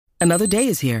Another day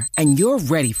is here, and you're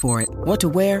ready for it. What to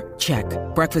wear? Check.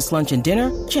 Breakfast, lunch, and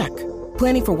dinner? Check.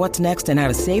 Planning for what's next and how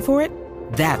to save for it?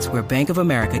 That's where Bank of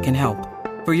America can help.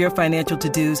 For your financial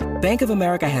to-dos, Bank of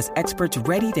America has experts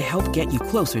ready to help get you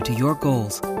closer to your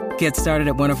goals. Get started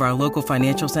at one of our local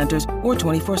financial centers or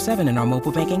 24/7 in our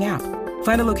mobile banking app.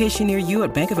 Find a location near you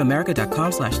at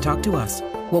bankofamerica.com/talktous.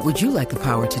 What would you like the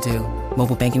power to do?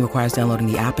 Mobile banking requires downloading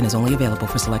the app and is only available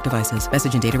for select devices.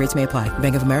 Message and data rates may apply.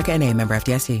 Bank of America N.A., member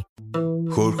FDIC.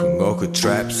 Хөрхөн охид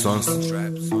trap сонсон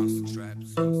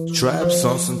trap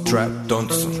сонсон trap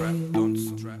донсон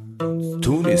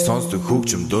түүний сонсдог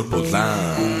хөгжим дур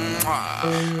булаан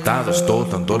даадаш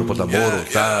дуулан дур булаа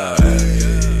мууруулаа.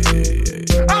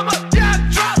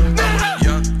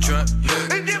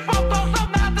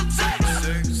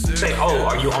 Say, oh,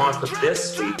 are you on for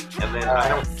this week? And then I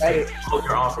don't say, oh,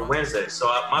 you're on for Wednesday. So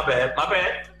my bad.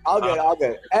 All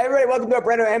good. Hey, everybody, welcome to our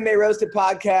brand new MMA Roasted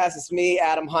podcast. It's me,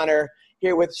 Adam Hunter,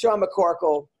 here with Shang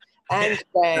McCorkle and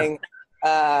Shang.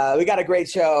 We got a great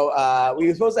show. We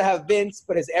were supposed to have Vince,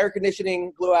 but his air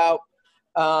conditioning blew out.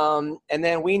 And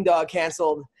then Ween Dog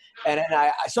canceled. And then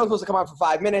I was supposed to come on for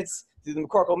 5 minutes, do the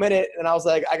McCorkle minute. And I was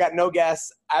like, I got no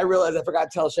guests. I realized I forgot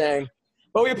to tell Shang.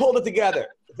 But we pulled it together.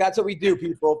 That's what we do,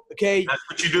 people. Okay? That's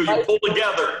what you do. You pull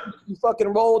together. You fucking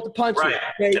roll with the punches. Right.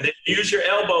 Okay? And then you use your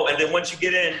elbow. And then once you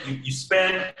get in, you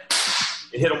spin and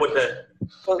hit them with the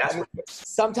 –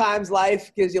 sometimes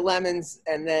life gives you lemons,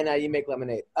 and then you make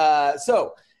lemonade.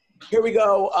 So here we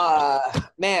go.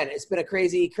 Man, it's been a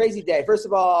crazy, crazy day. First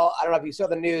of all, I don't know if you saw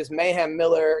the news. Mayhem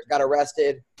Miller got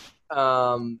arrested.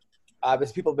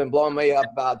 Because people have been blowing me up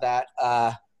about that.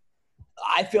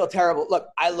 I feel terrible. Look,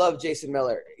 I love Jason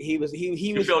Miller. He was.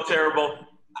 You feel terrible?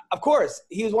 Of course.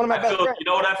 He was one of my best friends. You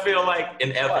know what I feel like?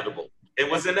 Inevitable. It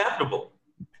was inevitable.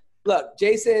 Look,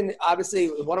 Jason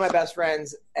obviously was one of my best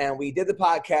friends, and we did the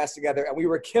podcast together, and we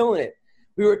were killing it.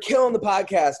 We were killing the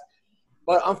podcast.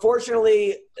 But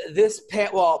unfortunately,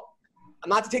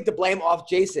 not to take the blame off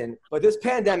Jason, but this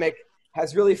pandemic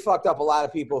has really fucked up a lot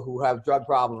of people who have drug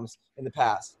problems in the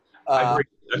past. I agree.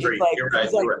 You're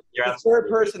right. You're the third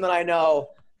person that I know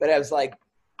that has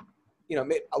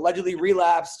allegedly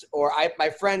relapsed, or my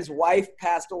friend's wife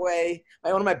passed away.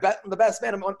 The best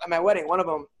man at my wedding, one of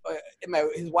them,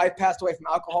 his wife passed away from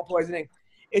alcohol poisoning.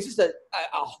 It's just a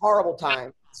horrible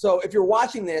time. So if you're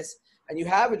watching this and you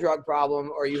have a drug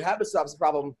problem or you have a substance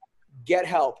problem, get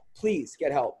help. Please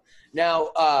get help.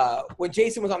 Now, when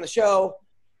Jason was on the show,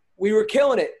 we were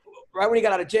killing it. Right when he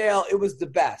got out of jail, it was the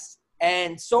best.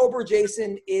 And sober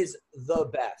Jason is the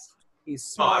best. He's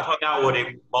smart. I've hung out with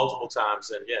him multiple times,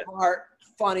 and yeah. Smart,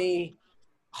 funny,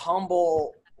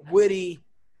 humble, witty,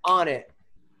 on it.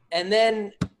 And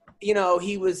then, he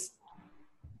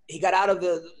got out of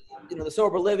the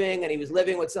sober living, and he was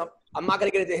living with I'm not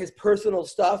going to get into his personal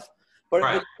stuff, but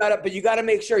you got to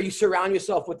make sure you surround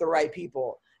yourself with the right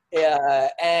people.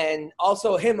 And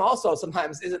also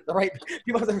sometimes isn't the right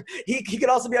people. He could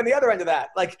also be on the other end of that.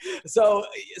 So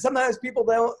sometimes people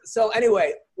don't. So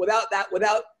anyway, without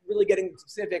really getting into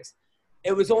specifics,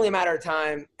 it was only a matter of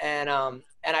time. And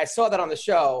I saw that on the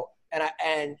show, and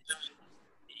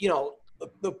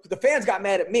the fans got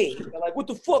mad at me. They're like, "What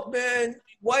the fuck, man?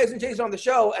 Why isn't Jason on the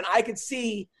show?" And I could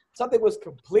see something was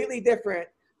completely different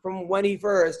from when he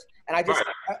first. And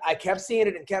I kept seeing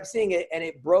it, and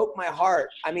it broke my heart.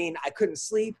 I mean, I couldn't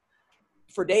sleep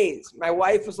for days. My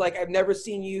wife was like, "I've never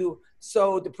seen you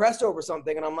so depressed over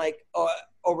something." And I'm like,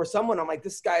 over someone. I'm like,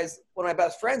 this guy's one of my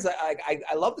best friends.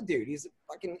 I love the dude. He's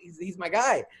my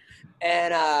guy.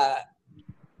 And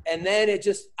then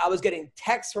I was getting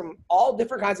texts from all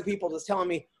different kinds of people just telling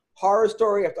me horror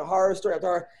story after horror story after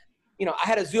horror. I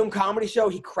had a Zoom comedy show.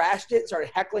 He crashed it,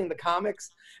 started heckling the comics.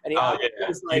 And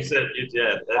was like, you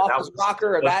did. That was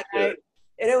rocker that night.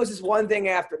 And it was just one thing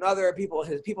after another.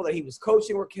 His people that he was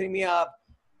coaching were hitting me up.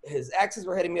 His exes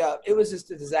were hitting me up. It was just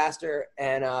a disaster.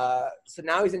 And so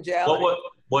now he's in jail.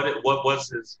 What was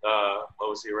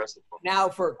he arrested for? Now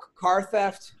for car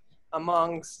theft,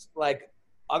 amongst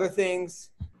other things.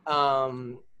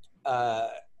 And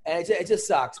it just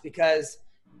sucks because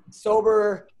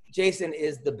sober Jason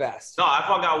is the best. No, I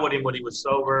hung out with him when he was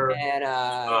sober and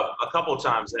a couple of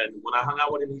times. And when I hung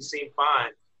out with him, he seemed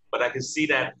fine. But I could see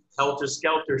that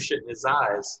helter-skelter shit in his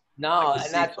eyes. No,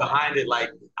 and that's behind it,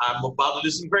 I'm about to do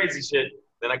some crazy shit.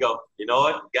 Then I go, you know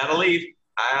what? Gotta leave.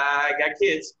 I got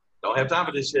kids. Don't have time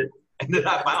for this shit. And then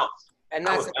I bounce. And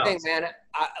that's the thing, man.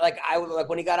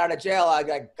 When he got out of jail, I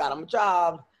got him a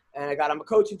job. And I got him a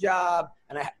coaching job,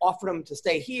 and I offered him to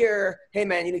stay here. Hey,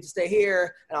 man, you need to stay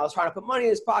here. And I was trying to put money in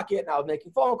his pocket, and I was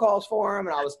making phone calls for him,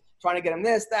 and I was trying to get him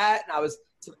this, that, and I was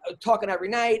talking every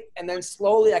night, and then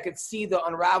slowly I could see the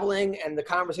unraveling, and the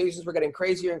conversations were getting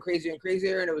crazier and crazier and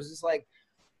crazier, and it was just like,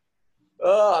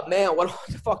 oh man, what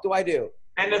the fuck do I do?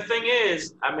 And the thing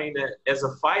is, I mean, as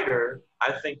a fighter,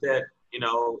 I think that, you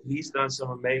know, he's done some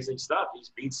amazing stuff.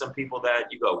 He's beat some people that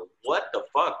you go, what the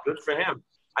fuck? Good for him.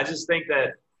 I just think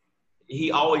that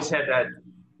he always had that,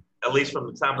 at least from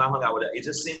the time I hung out with him, it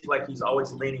just seems like he's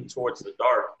always leaning towards the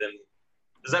dark.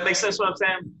 Does that make sense what I'm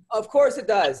saying? Of course it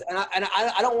does. And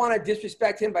I don't want to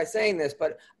disrespect him by saying this,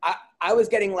 but I was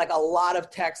getting like a lot of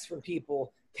texts from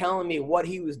people telling me what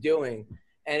he was doing,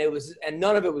 and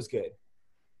none of it was good.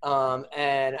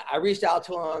 And I reached out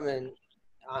to him, and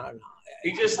I don't know.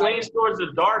 He just leans towards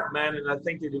the dark, man, and I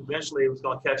think that eventually it was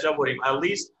going to catch up with him. At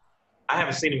least I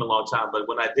haven't seen him in a long time, but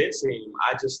when I did see him,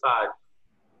 I just thought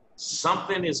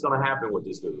something is going to happen with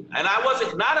this dude. And I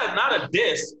wasn't not a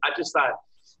diss. I just thought,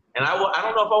 and I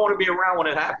don't know if I want to be around when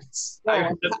it happens. No,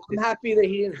 I'm happy that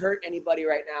he didn't hurt anybody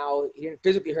right now. He didn't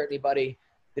physically hurt anybody.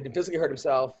 He didn't physically hurt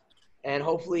himself. And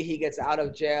hopefully he gets out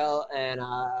of jail and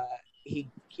he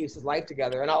keeps his life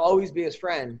together. And I'll always be his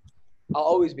friend.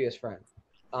 Sean?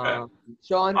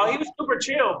 Oh, he was super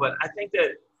chill, but I think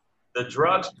that the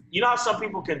drugs, you know how some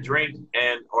people can drink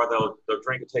or they'll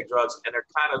drink and take drugs and they're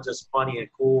kind of just funny and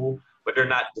cool, but they're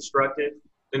not destructive.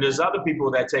 Then there's other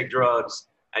people that take drugs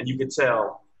and you can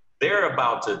tell they're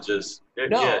about to just –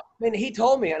 No, I mean, he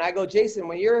told me, and I go, Jason,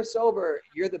 when you're sober,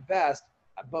 you're the best,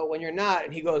 but when you're not,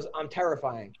 and he goes, I'm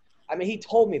terrifying. I mean, he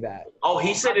told me that. Oh,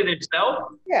 he said it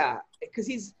himself? Yeah, because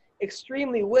he's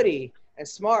extremely witty and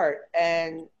smart,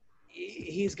 and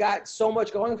he's got so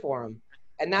much going for him.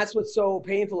 And that's what's so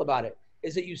painful about it,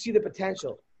 is that you see the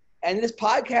potential. And this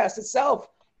podcast itself,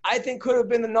 I think could have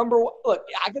been the number one. Look,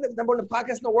 I could have been the number one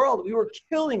podcast in the world. We were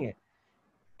killing it.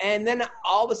 And then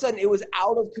all of a sudden it was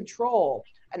out of control,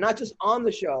 and not just on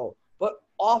the show, but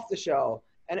off the show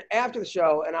and after the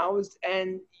show.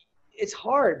 And it's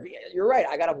hard. You're right.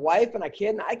 I got a wife and a kid,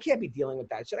 and I can't be dealing with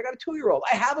that shit. I got a 2-year-old.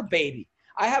 I have a baby.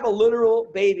 I have a literal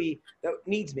baby that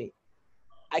needs me.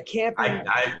 I can't be.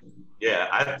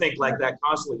 I think like that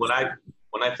constantly.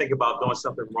 When I think about doing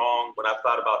something wrong, when I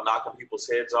thought about knocking people's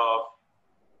heads off,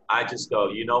 I just go,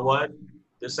 you know what?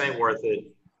 This ain't worth it.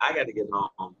 I got to get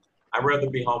home. I'd rather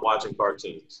be home watching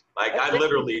cartoons. Like I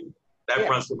literally, that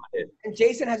runs through my head. And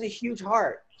Jason has a huge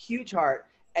heart.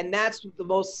 And that's the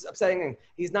most upsetting thing.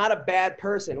 He's not a bad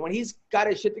person. When he's got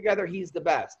his shit together, he's the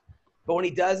best. But when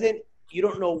he doesn't, you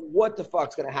don't know what the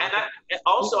fuck's going to happen. And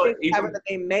also, having the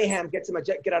name Mayhem gets him a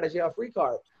get out of jail free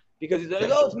card. Because he's like,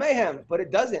 oh, it's Mayhem. But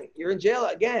it doesn't. You're in jail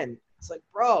again. It's like,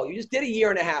 bro, you just did a year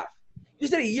and a half. You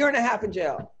just did a year and a half in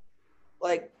jail.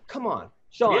 Like, come on.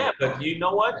 Sean. Yeah, but you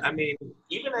know what? I mean,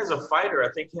 even as a fighter,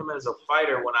 I think him as a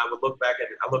fighter, when I would look back at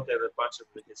it, I looked at a bunch of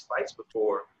his fights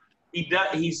before,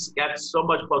 he's got so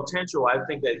much potential. I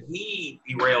think that he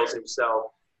derails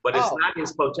himself, but it's not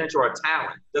his potential or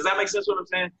talent. Does that make sense what I'm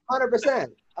saying?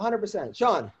 100%.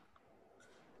 Sean.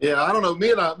 Yeah, I don't know.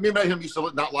 Me and him used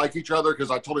to not like each other because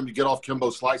I told him to get off Kimbo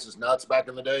Slice's nuts back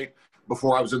in the day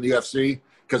before I was in the UFC.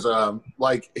 Because,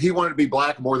 like, he wanted to be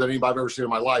black more than anybody I've ever seen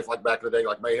in my life, like back in the day,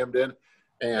 like Mayhem did.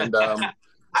 And I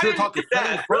didn't get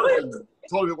that. Really?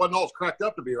 Told him it wasn't all it's cracked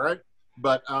up to be, right?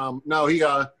 But no,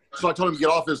 so I told him to get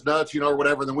off his nuts, or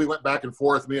whatever. And then we went back and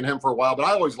forth, me and him, for a while. But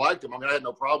I always liked him. I mean, I had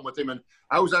no problem with him. And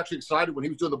I was actually excited when he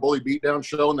was doing the Bully Beatdown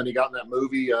show, and then he got in that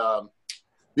movie,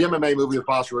 the MMA movie with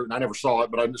Foster, and I never saw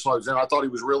it, but I just saw he was in. I thought he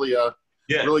was really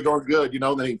really going good,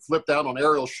 And then he flipped out on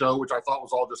Ariel's show, which I thought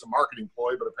was all just a marketing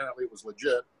ploy, but apparently it was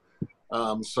legit.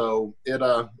 So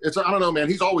it's I don't know, man.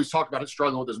 He's always talked about it,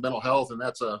 struggling with his mental health, and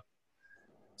it's a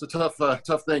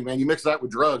tough thing, man. You mix that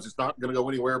with drugs, it's not going to go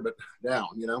anywhere but down,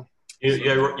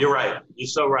 You're right. You're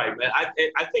so right, man.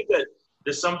 I think that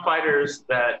there's some fighters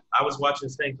that I was watching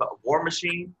this thing called War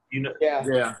Machine,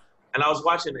 Yeah. And I was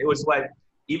watching. It was like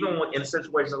even in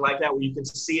situations like that where you can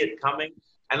see it coming,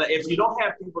 and if you don't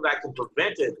have people that can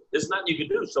prevent it, there's nothing you can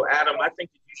do. So, Adam, I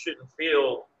think that you should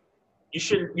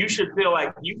feel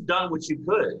like you've done what you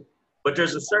could, but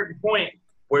there's a certain point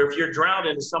where if you're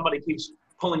drowning and somebody keeps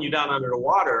pulling you down under the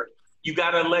water, you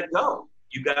gotta let go.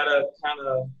 You gotta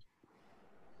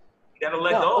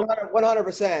let go.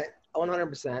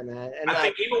 100%, man. And I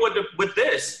think even with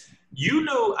this, you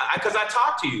knew, because I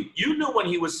talked to you. You knew when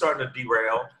he was starting to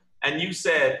derail, and you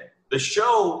said the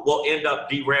show will end up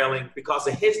derailing because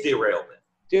of his derailment.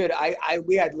 Dude,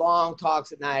 we had long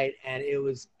talks at night, and it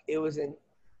was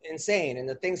insane. And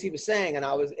the things he was saying, and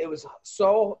it was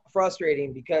so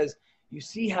frustrating because you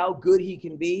see how good he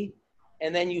can be,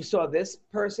 and then you saw this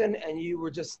person, and you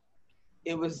were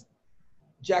it was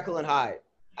Jekyll and Hyde.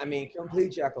 I mean,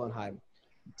 complete Jekyll and Hyde.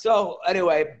 So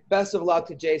anyway, best of luck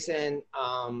to Jason.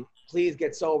 Please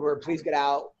get sober. Please get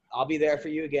out. I'll be there for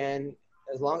you again.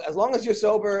 As long as you're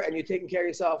sober and you're taking care of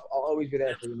yourself, I'll always be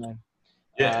there for you, man.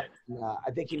 Yeah.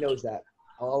 I think he knows that.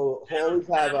 I'll always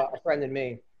have a friend in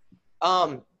me.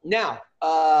 Now,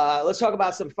 let's talk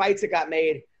about some fights that got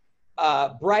made.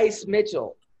 Bryce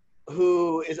Mitchell,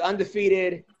 who is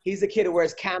undefeated. He's the kid who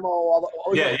wears camo.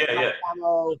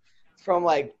 Camo from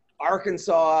like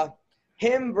Arkansas.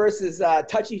 Him versus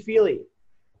Touchy Feely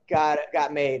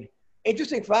got made.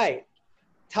 Interesting fight.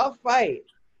 Tough fight.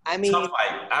 I mean, tough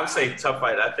fight. I would say tough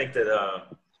fight. I think that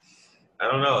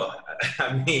I don't know.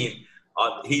 I mean,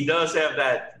 he does have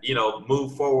that,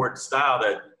 move forward style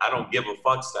that I don't give a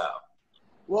fuck style.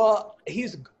 Well,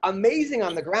 he's amazing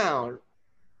on the ground.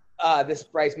 This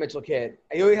Bryce Mitchell kid.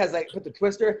 He always has put the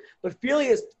twister, but Feely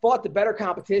has fought the better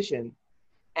competition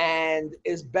and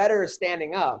is better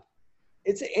standing up.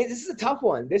 This is a tough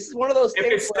one. This is one of those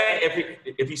things.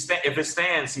 If it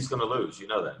stands, he's going to lose. You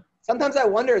know that. Sometimes I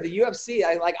wonder the UFC.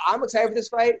 I'm excited for this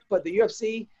fight, but the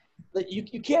UFC,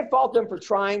 you can't fault them for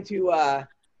trying to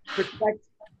protect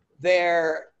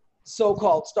their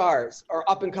so-called stars or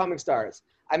up-and-coming stars.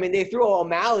 I mean, they threw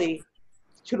O'Malley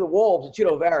to the wolves,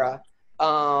 Chito Vera,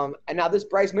 and now this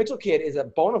Bryce Mitchell kid is a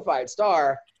bona fide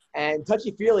star, and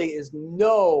Touchy Feely is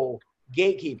no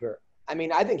gatekeeper. I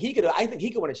mean, I think he could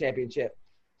win a championship.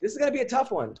 This is going to be a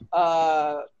tough one.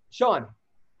 Sean.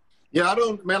 Yeah,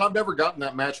 I've never gotten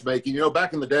that matchmaking.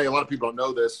 Back in the day, a lot of people don't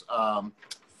know this.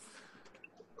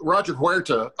 Roger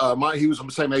Huerta, he was the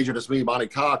same agent as me, Monty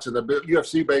Cox, and the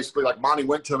UFC basically, Monty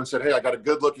went to him and said, hey, I got a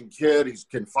good-looking kid. He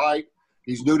can fight.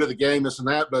 He's new to the game, this and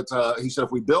that. But he said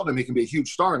if we build him, he can be a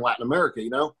huge star in Latin America,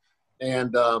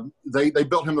 And they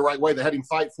built him the right way. They had him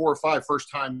fight 4 or 5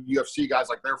 first-time UFC guys,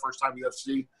 their first-time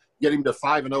UFC, get him to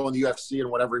 5-0 in the UFC and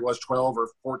whatever he was, 12 or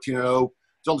 14-0.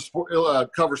 It's on the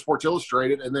cover of Sports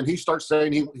Illustrated. And then he starts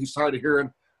saying he's tired of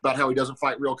hearing about how he doesn't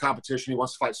fight real competition. He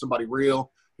wants to fight somebody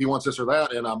real. He wants this or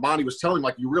that. And Monty was telling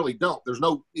him, you really don't. There's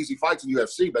no easy fights in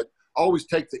UFC, but always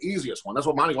take the easiest one. That's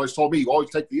what Monty always told me. You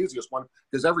always take the easiest one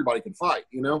because everybody can fight,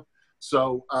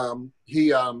 So the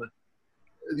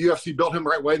UFC built him the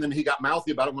right way, and then he got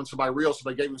mouthy about it when somebody real, so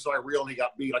they gave him somebody real, and he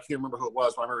got beat. I can't remember who it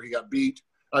was, but I remember he got beat.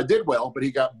 Did well, but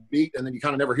he got beat, and then you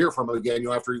kind of never hear from him again,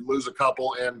 after you lose a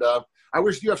couple. And I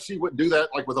wish UFC wouldn't do that,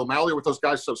 with O'Malley or with those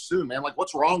guys so soon, man.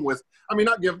 What's wrong with –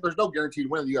 there's no guaranteed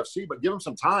win in the UFC, but give them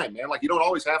some time, man. You don't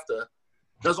always have to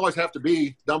 – doesn't always have to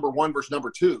be number 1 versus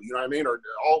number 2, you know what I mean? Or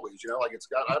always, it's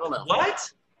got – I don't know. What?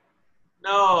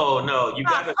 No, you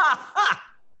got to –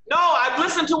 No, I've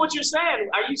listened to what you're saying.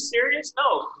 Are you serious?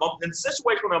 No. In the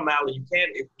situation with O'Malley, you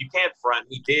can't front.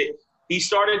 He did. He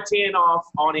started teeing off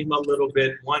on him a little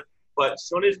bit, but as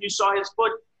soon as you saw his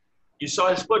foot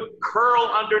curl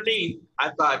underneath. I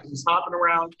thought he's hopping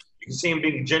around. You can see him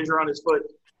being ginger on his foot.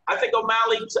 I think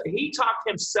O'Malley, he talked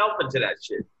himself into that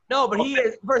shit. No, but he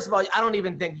is. First of all, I don't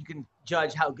even think you can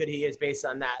judge how good he is based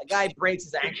on that. A guy breaks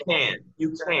his ankle. You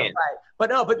can. Right. But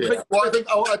no, but, yeah. Well, I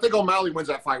think O'Malley wins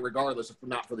that fight regardless, if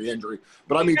not for the injury.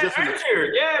 But just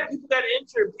injured. Yeah, people get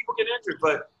injured. People get injured.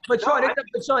 But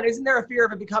Sean, isn't there a fear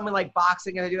of it becoming like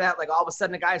boxing and they do that? All of a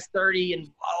sudden, the guy's 30 and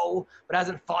but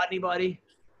hasn't fought anybody.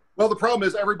 Well, the problem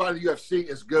is everybody in the UFC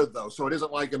is good, though. So it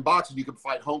isn't like in boxing you can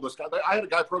fight homeless guys. I had a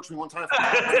guy approach me one time.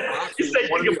 You said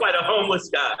you can fight a homeless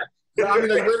guy. Yeah,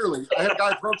 literally. I had a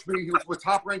guy approach me. He was with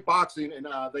Top Rank Boxing, and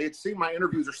they had seen my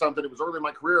interviews or something. It was early in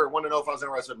my career. I wanted to know if I was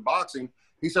interested in boxing.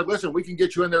 He said, listen, we can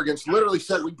get you in there against – literally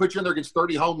said we can put you in there against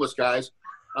 30 homeless guys,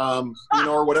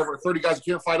 or whatever. 30 guys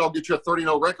who can't fight, I'll get you a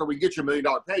 30-0 record. We can get you $1 million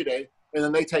payday. And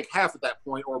then they take half at that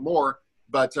point or more,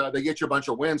 but they get you a bunch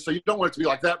of wins. So you don't want it to be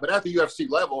like that. But at the UFC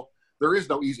level, there is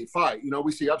no easy fight.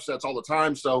 We see upsets all the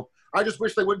time. So I just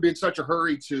wish they wouldn't be in such a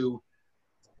hurry to –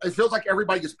 it feels like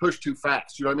everybody gets pushed too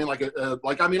fast. You know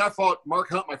what I mean? I fought Mark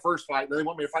Hunt my first fight, and then they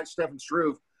want me to fight Stefan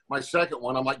Struve my second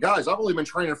one. I'm like, guys, I've only been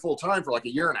training full time for a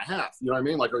year and a half. You know what I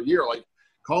mean? A year.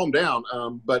 Calm down.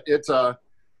 But it's I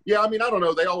don't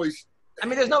know. They always.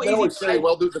 There's no easy always say,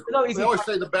 fight. They always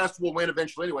say the best will win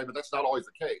eventually anyway, but that's not always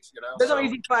the case. There's no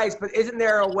easy fights, but isn't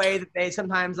there a way that they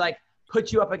sometimes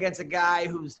put you up against a guy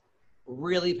who's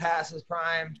really past his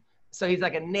prime? So he's a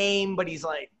name, but he's a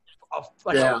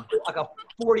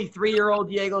 43-year-old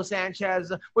Diego Sanchez,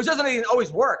 which doesn't even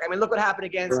always work. Look what happened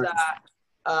against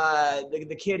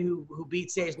the kid who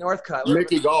beat Sage Northcutt.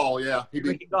 Mickey Gall, yeah. He beat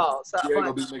Mickey Gall. So,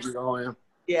 Diego beat Mickey Gall, yeah.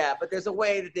 Yeah, but there's a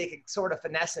way that they can sort of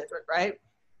finesse it, right?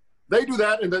 They do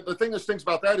that, and the thing that stinks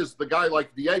about that is the guy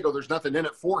like Diego, there's nothing in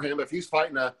it for him. If he's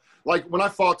fighting when I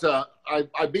fought,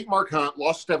 I beat Mark Hunt,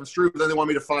 lost Stefan Struve, then they wanted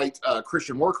me to fight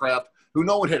Christian Warcraft, who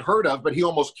no one had heard of, but he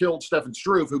almost killed Stefan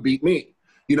Struve, who beat me.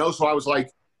 you know? So I was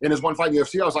like, in his one fight in the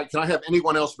UFC, I was like, can I have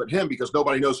anyone else but him? Because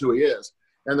nobody knows who he is.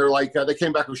 And they're like, they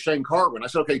came back with Shane Carwin. I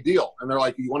said, okay, deal. And they're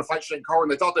like, you want to fight Shane Carwin?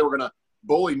 They thought they were going to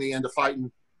bully me into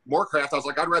fighting Moorcraft. I was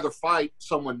like, I'd rather fight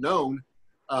someone known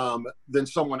than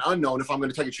someone unknown if I'm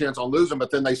going to take a chance on losing.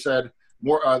 But then they said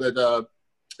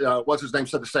what's his name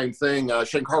said the same thing.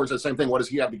 Shane Carwin said the same thing. What does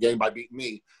he have to gain by beating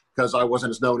me? Because I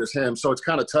wasn't as known as him. So it's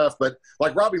kind of tough. But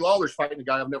like Robbie Lawler's fighting a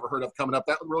guy I've never heard of coming up.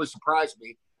 That really surprised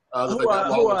me.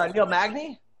 Neil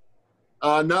Magny?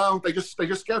 No, they just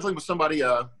scheduled him with somebody.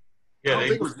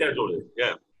 They scheduled it.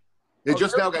 Yeah. It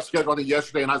just now got scheduled, I think,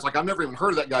 yesterday, and I was like, I've never even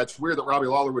heard of that guy. It's weird that Robbie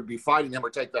Lawler would be fighting him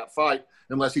or take that fight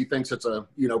unless he thinks it's a,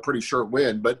 pretty sure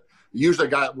win. But usually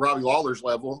a guy at Robbie Lawler's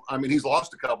level, I mean, he's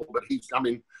lost a couple, but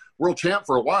world champ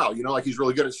for a while, like he's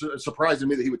really good. It's surprising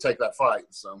me that he would take that fight.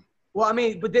 So. Well, I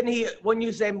mean, but didn't he, when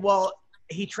you say, well,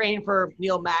 he trained for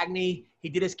Neil Magny, he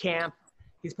did his camp,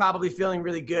 he's probably feeling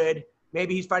really good.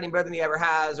 Maybe he's fighting better than he ever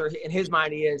has, or in his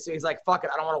mind he is. So he's like, fuck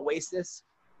it, I don't want to waste this.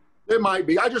 It might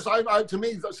be. To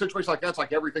me, a situation like that's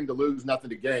like everything to lose, nothing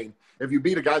to gain. If you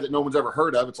beat a guy that no one's ever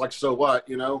heard of, it's like, so what,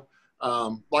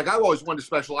 Like I always wanted to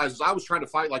specialize. I was trying to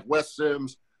fight like Wes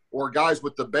Sims or guys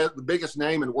with the biggest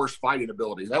name and worst fighting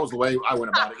abilities. That was the way I went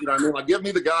about it. You know what I mean? Like give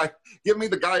me the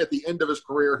guy at the end of his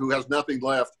career who has nothing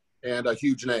left and a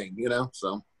huge name,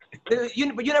 so. But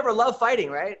you never loved fighting,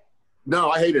 right?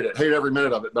 No, I hated it. Hated every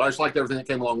minute of it. But I just liked everything that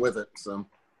came along with it. So.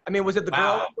 I mean, was it the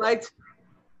girls you liked?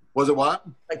 Was it what?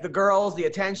 Like the girls, the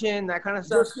attention, that kind of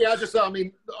stuff?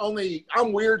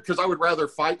 I'm weird because I would rather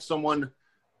fight someone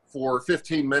for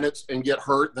 15 minutes and get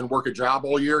hurt than work a job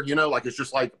all year. Like it's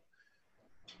just like,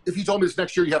 if you told me this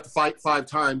next year you have to fight 5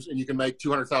 times and you can make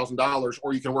 $200,000,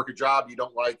 or you can work a job you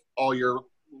don't like all year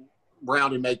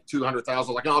round and make $200,000,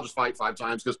 like I'll just fight 5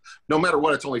 times because no matter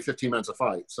what, it's only 15 minutes a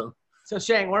fight. So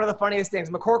Shang, one of the funniest things,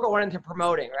 McCorkle went into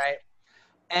promoting, right?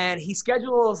 And he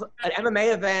schedules an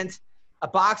MMA event, a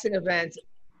boxing event,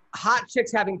 hot chicks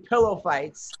having pillow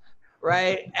fights,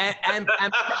 right? And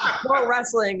pro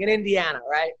wrestling in Indiana,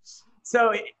 right?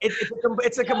 So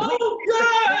it's a complete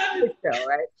show,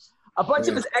 right? A bunch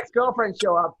of his ex-girlfriends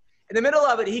show up. In the middle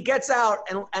of it, he gets out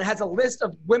and has a list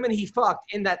of women he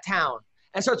fucked in that town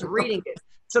and starts reading it.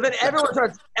 So then everyone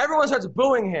starts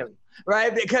booing him,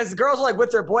 right? Because girls are like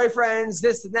with their boyfriends,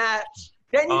 this and that.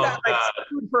 Then you got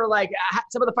sued for like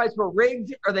some of the fights were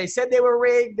rigged, or they said they were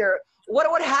rigged, or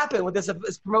what happened with this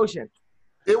promotion?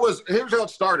 Here's how it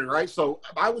started, right? So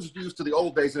I was used to the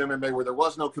old days in MMA where there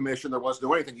was no commission, there was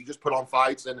no anything. You just put on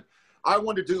fights, and I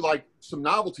wanted to do like some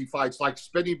novelty fights, like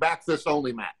spinning back fist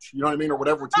only match. You know what I mean? Or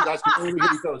whatever, where 2 guys can only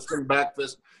hit each other, spinning back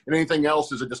fist, and anything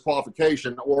else is a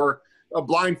disqualification. Or a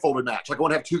blindfolded match. Like I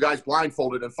want to have 2 guys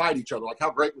blindfolded and fight each other. Like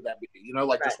how great would that be?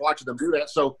 Just watching them do that.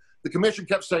 So the commission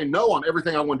kept saying no on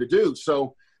everything I wanted to do.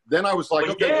 So then I was like,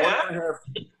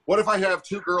 what if I have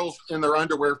 2 girls in their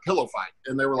underwear pillow fight?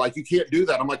 And they were like, you can't do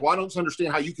that. I'm like, well, I don't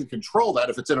understand how you can control that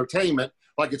if it's entertainment,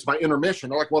 like it's my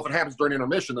intermission. They're like, well, if it happens during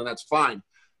intermission, then that's fine.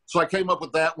 So I came up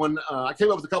with that one. I came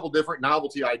up with a couple different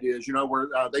novelty ideas, where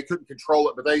they couldn't control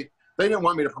it, but they didn't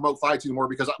want me to promote fights anymore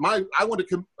because I wanted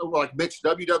to mix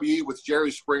WWE with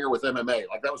Jerry Springer with MMA.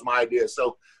 Like that was my idea.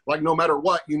 So like no matter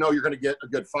what, you're going to get a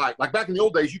good fight. Like back in the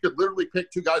old days, you could literally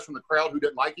pick 2 guys from the crowd who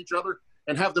didn't like each other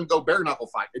and have them go bare knuckle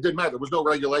fight. It didn't matter. There was no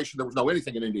regulation. There was no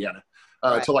anything in Indiana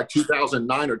until like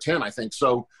 2009 or 10, I think.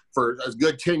 So for a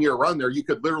good 10-year run there, you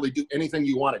could literally do anything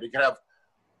you wanted. You could have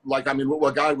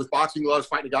a guy with boxing gloves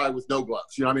fighting a guy with no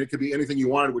gloves. It could be anything you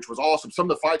wanted, which was awesome. Some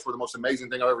of the fights were the most amazing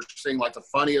thing I've ever seen, like the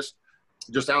funniest,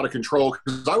 just out of control.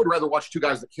 Because I would rather watch 2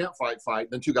 guys that can't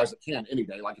fight than 2 guys that can any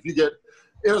day. Like if you get,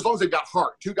 as long as they've got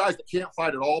heart, 2 guys that can't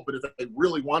fight at all, but if they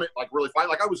really want it, like really fight.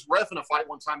 Like I was reffing a fight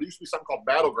one time. There used to be something called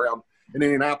Battleground in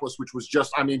Indianapolis, which was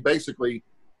just, basically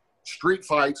street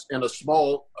fights in a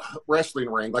small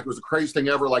wrestling ring. Like it was the craziest thing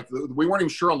ever. Like we weren't even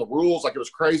sure on the rules. Like it was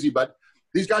crazy, but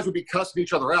these guys would be cussing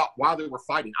each other out while they were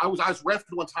fighting. I was reffing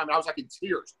one time and I was like in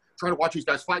tears trying to watch these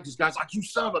guys fight. These guys like, you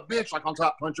son of a bitch, like on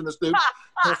top punching this dude,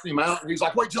 cussing him out. And he's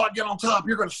like, wait till I get on top.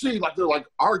 You're going to see. Like they're like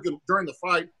arguing during the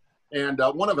fight. And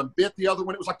one of them bit the other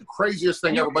one. It was like the craziest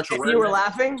thing ever. You were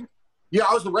laughing? Yeah,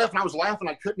 I was the ref and I was laughing.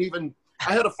 I couldn't even –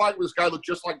 I had a fight where this guy looked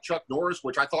just like Chuck Norris,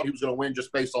 which I thought he was going to win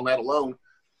just based on that alone.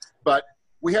 But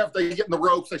they get in the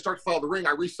ropes. They start to follow the ring.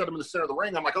 I reset him in the center of the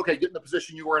ring. I'm like, okay, get in the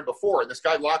position you were in before. And this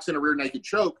guy locks in a rear naked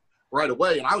choke right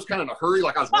away. And I was kind of in a hurry.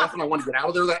 Like I was reffing. I wanted to get out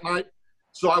of there that night.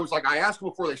 So I was like, I asked him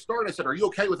before they started, I said, are you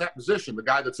okay with that position? The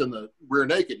guy that's in the rear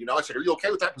naked, I said, are you okay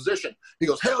with that position? He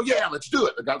goes, hell yeah, let's do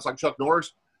it. The guy's like Chuck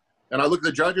Norris. And I looked at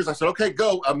the judges. I said, okay,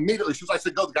 go. Immediately, as soon as I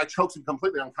said go, the guy chokes him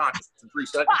completely unconscious in 3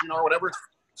 seconds, or whatever.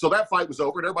 So that fight was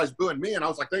over, and everybody's booing me. And I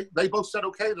was like, they both said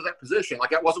okay to that position.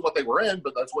 Like, that wasn't what they were in,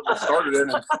 but that's what they started in.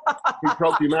 And he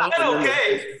choked him out.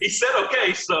 He said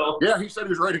okay, so. Yeah, he said he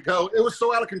was ready to go. It was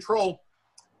so out of control.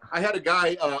 I had a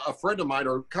guy, a friend of mine,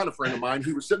 or kind of friend of mine,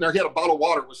 he was sitting there. He had a bottle of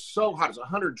water. It was so hot. It was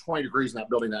 120 degrees in that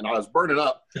building that night. I was burning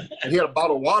up. And he had a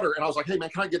bottle of water. And I was like, hey, man,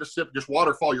 can I get a sip of just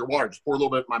waterfall your water? Just pour a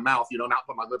little bit in my mouth, not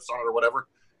put my lips on it or whatever.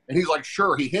 And he's like,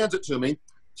 sure. He hands it to me.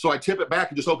 So I tip it back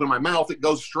and just open my mouth. It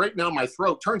goes straight down my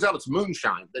throat. Turns out it's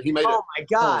moonshine that he made. Oh, my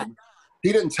God.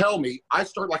 He didn't tell me. I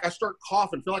start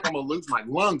coughing, feel like I'm going to lose my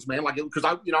lungs, man. Because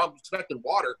I'm expecting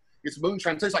water. It's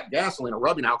moonshine. It tastes like gasoline or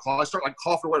rubbing alcohol. I start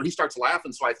coughing or whatever. He starts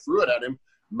laughing. So I threw it at him,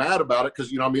 mad about it.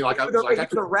 Because, I was like,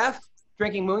 the ref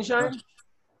drinking moonshine?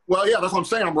 Well, yeah, that's what I'm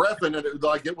saying. I'm reffing, and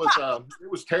it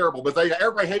was terrible. But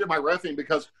everybody hated my reffing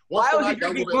because why was he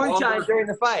drinking moonshine during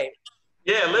the fight?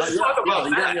 Yeah, let's talk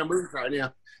about that. Yeah, moonshine, yeah.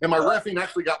 And my reffing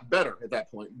actually got better at that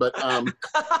point. But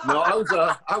no, I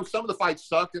was. Some of the fights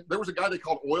sucked. There was a guy they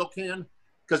called Oil Can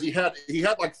because he had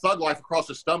like thug life across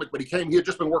his stomach, but he had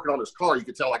just been working on his car. You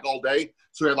could tell all day.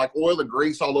 So he had like oil and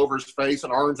grease all over his face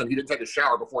and arms, and he didn't take a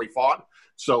shower before he fought.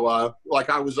 So I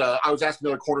was asking the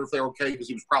other corner if they were okay because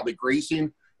he was probably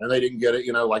greasing, and they didn't get it.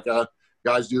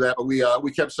 Guys do that. But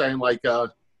we kept saying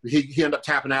he ended up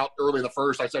tapping out early in the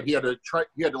first. I said he had to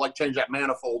change that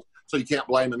manifold, so you can't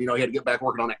blame him. He had to get back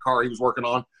working on that car he was working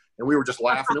on, and we were just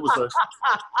laughing.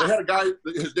 They had a guy,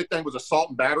 his nickname was Assault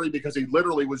and Battery because he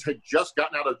literally had just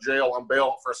gotten out of jail on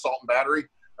bail for assault and battery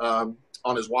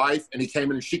on his wife, and he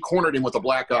came in and she cornered him with a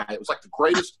black eye. It was like the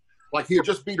greatest. Like he had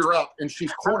just beat her up, and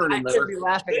she's cornered him there.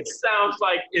 It sounds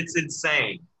like it's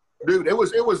insane. Dude, it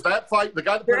was that fight. The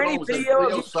guy that put it on was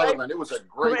Theo Sullivan. It was a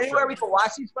great anywhere we can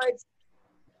watch these fights?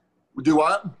 Do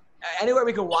what? Anywhere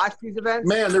we can watch these events?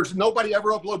 Man, there's nobody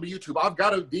ever uploaded to YouTube. I've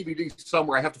got a DVD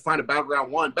somewhere. I have to find a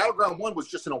Battleground 1. Battleground 1 was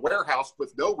just in a warehouse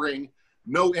with no ring,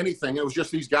 no anything. It was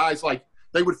just these guys,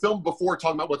 they would film before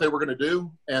talking about what they were going to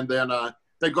do, and then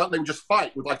they'd go out and they would just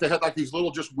fight. They had these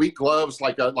little just weak gloves,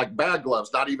 like bag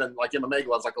gloves, not even like MMA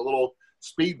gloves, like a little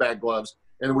speed bag gloves.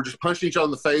 And we're just punching each other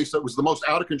in the face. It was the most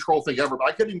out of control thing ever. But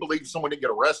I couldn't even believe someone didn't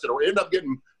get arrested or end up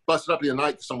getting busted up in the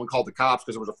night because someone called the cops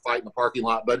because there was a fight in the parking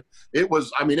lot. But it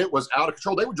was out of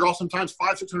control. They would draw sometimes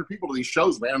 500-600 people to these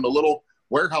shows, man, in the little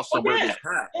warehouse somewhere. Yeah,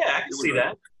 I can see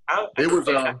that.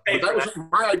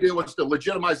 My idea was to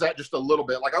legitimize that just a little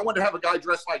bit. I wanted to have a guy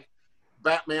dressed like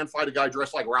Batman fight a guy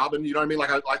dressed like Robin. You know what I mean?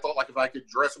 I thought if I could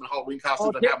dress him in Halloween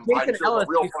costumes and have him fight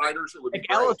real fighters, it would be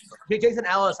great. Jason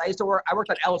Ellis. I worked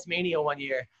on Ellis Mania one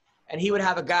year, and he would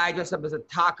have a guy dressed up as a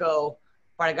taco,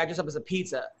 fight a guy dressed up as a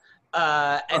pizza,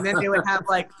 and then they would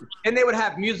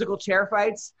have musical chair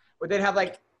fights where they'd have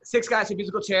 6 guys in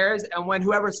musical chairs, and when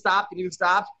whoever stopped,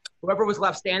 whoever was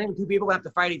left standing, 2 people would have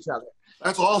to fight each other.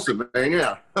 That's awesome, man.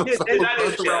 Yeah. I'd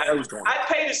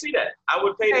pay to see that. I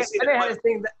would pay to see that.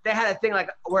 They had a thing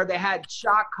where they had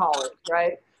shock collars,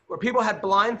 right? Where people had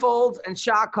blindfolds and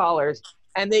shock collars,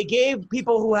 and they gave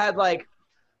people who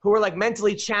were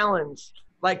mentally challenged,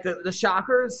 the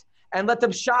shockers, and let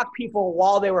them shock people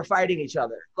while they were fighting each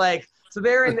other. So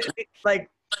they're in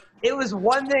it was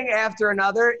one thing after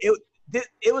another.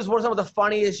 It was some of the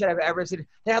funniest shit I've ever seen.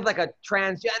 They had a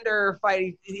transgender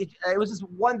fight. It was just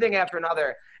one thing after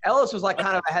another. Ellis was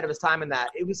kind of ahead of his time in that.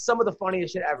 It was some of the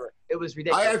funniest shit ever. It was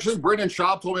ridiculous. Brendan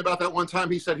Schaub told me about that one time.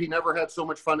 He said he never had so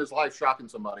much fun in his life shocking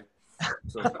somebody.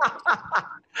 So, I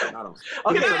don't know.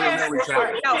 Why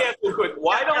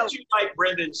don't you like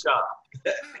Brendan Schaub?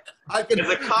 As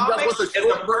a comic, as a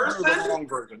person? The long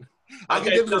version. I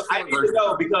need to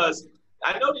know because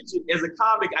I know that as a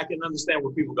comic, I can understand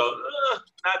where people go,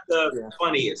 not the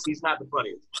funniest. He's not the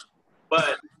funniest.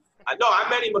 But I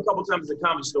met him a couple times at the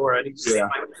comedy store, and he just seemed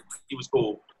like he was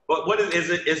cool. But what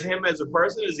is him as a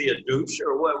person? Is he a douche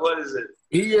or what? What is it?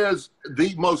 He is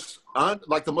the most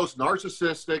the most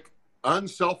narcissistic,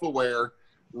 unself-aware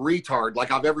retard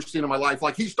I've ever seen in my life.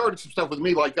 He started some stuff with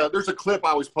me. There's a clip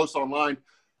I always post online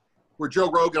where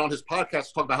Joe Rogan on his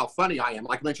podcast talking about how funny I am.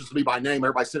 Mentions me by name.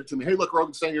 Everybody sent it to me. Hey, look,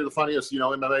 Rogan's saying you're the funniest,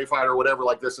 MMA fighter or whatever,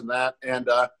 this and that. And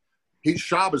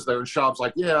Schaub is there, and Schaub's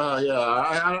like, yeah.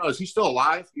 I don't know. Is he still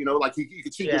alive? You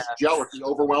could see this jealousy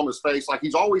overwhelm his face.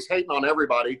 He's always hating on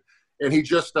everybody. And he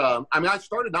just, I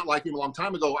started not liking him a long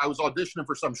time ago. I was auditioning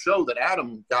for some show that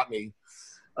Adam got me,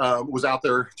 was out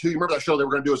there too. You remember that show they were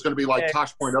going to do? It was going to be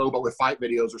Tosh.0, but with fight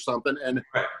videos or something. And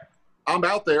I'm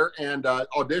out there and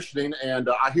auditioning, and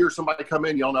I hear somebody come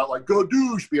in yelling out "Go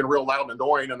douche," being real loud and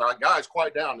annoying. And the guy's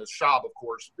quiet down. It's Schaub, of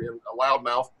course, being a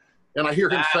loudmouth. And I hear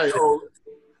him say,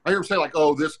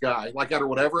 "Oh, this guy," like that or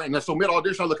whatever. And so mid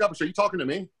audition, I look up and say, "You talking to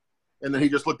me?" And then he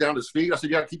just looked down at his feet. I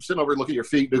said, "Yeah, keep sitting over and look at your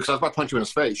feet, dude, because I was about to punch him in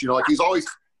his face." He's always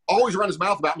always run his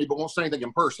mouth about me, but won't say anything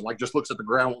in person. Like just looks at the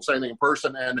ground, won't say anything in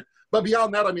person. But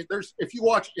beyond that, I mean, if you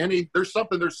watch there's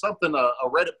something, a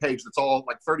Reddit page that's all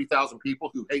like 30,000 people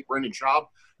who hate Brendan Schaub,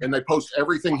 and they post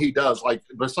everything he does. Like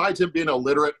besides him being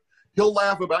illiterate, he'll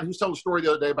laugh about, he was telling a story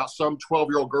the other day about some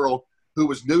 12-year-old girl who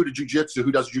was new to jiu-jitsu,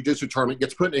 who does a jiu-jitsu tournament,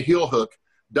 gets put in a heel hook,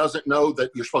 doesn't know that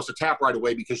you're supposed to tap right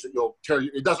away because you'll tear you.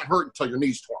 It doesn't hurt until your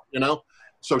knee's torn, you know?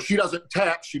 So she doesn't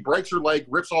tap. She breaks her leg,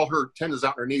 rips all her tendons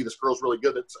out in her knee. This girl's really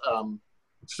good at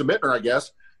submitting her, I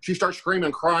guess. She starts screaming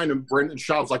and crying, and Brendan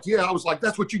Schaub's like, yeah, I was like,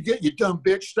 that's what you get, you dumb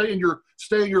bitch. Stay in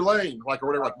your lane, like, or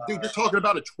whatever. Like, dude, you're talking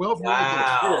about a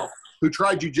 12-year-old kid who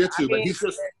tried jiu-jitsu, but he's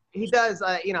just. He does,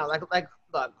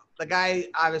 look, the guy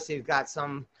obviously has got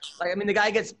some, the guy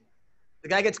gets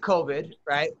COVID,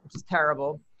 right, which is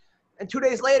terrible. And 2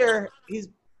 days later, he's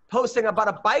posting about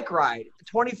a bike ride, a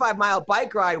 25-mile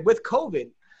bike ride with COVID.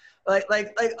 Okay,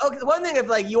 one thing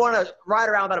if you want to ride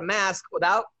around without a mask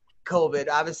without COVID,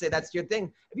 obviously that's your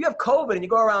thing. If you have COVID and you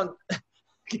go around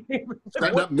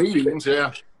setting up meetings,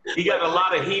 yeah. He got a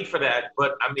lot of heat for that,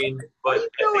 but I mean, what are you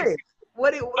doing?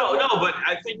 But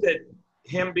I think that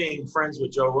him being friends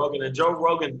with Joe Rogan, and Joe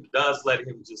Rogan does let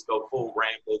him just go full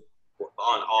rampant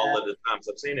on all of the times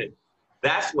I've seen it.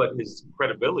 That's what his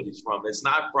credibility is from. It's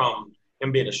not from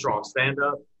him being a strong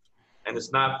stand-up, and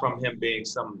it's not from him being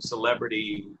some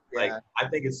celebrity. Yeah. I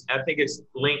think it's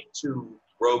linked to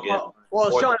Rogan.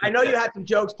 Well, Sean, I know you had some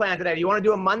jokes planned today. Do you want to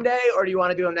do them Monday or do you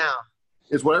want to do them now?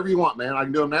 It's whatever you want, man. I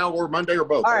can do them now or Monday or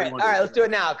both. All right, let's do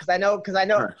it now because I know.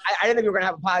 Right. I didn't think we were gonna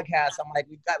have a podcast. I'm like,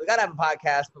 we got to have a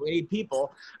podcast, but we need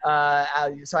people.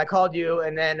 So I called you,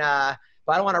 and then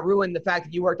but I don't want to ruin the fact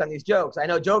that you worked on these jokes. I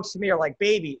know jokes to me are like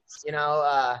babies, you know.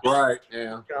 Right.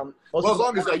 Yeah. Well, as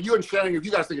long as you and Shang, if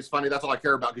you guys think it's funny, that's all I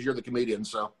care about because you're the comedian.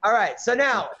 So. All right. So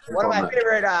now, one of my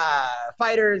favorite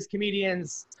fighters,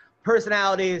 comedians,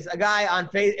 personalities, a guy on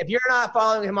If you're not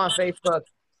following him on Facebook,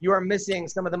 you are missing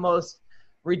some of the most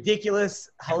ridiculous,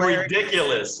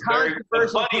 hilarious,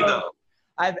 controversial funny though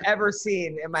I've ever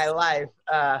seen in my life.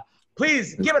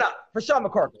 Please give it up for Shang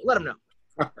McCorkle. Let him know.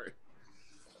 All right.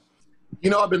 You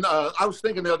know, I was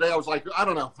thinking the other day, I was like, I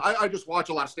don't know. I just watch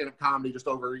a lot of stand-up comedy just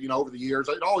over the years.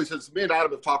 It always has, me and Adam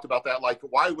have talked about that, like,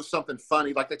 why was something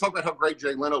funny? Like, they talk about how great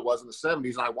Jay Leno was in the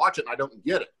 70s, and I watch it, and I don't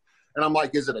get it. And I'm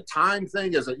like, is it a time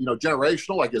thing? Is it,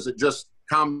 generational? Like, is it just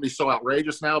comedy so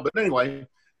outrageous now? But anyway,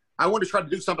 I wanted to try to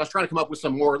do something. I was trying to come up with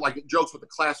some more, like, jokes with a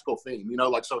classical theme,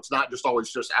 so it's not just always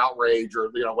just outrage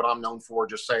or, what I'm known for,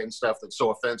 just saying stuff that's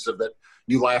so offensive that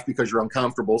you laugh because you're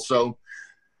uncomfortable. So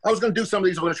I was going to do some of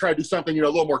these. I'm going to try to do something, a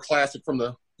little more classic from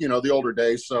the, the older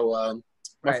days. So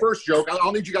my first joke,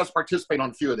 I'll need you guys to participate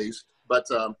on a few of these. But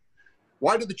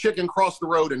why did the chicken cross the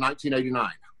road in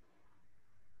 1989?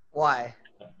 Why?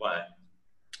 Why?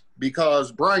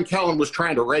 Because Brian Callen was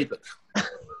trying to rape it.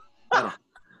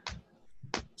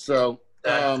 So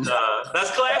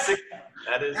that's classic.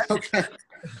 That is okay.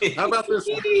 How about this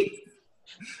one?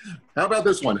 How about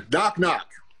this one? Knock knock.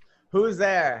 Who's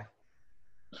there?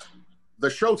 The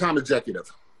Showtime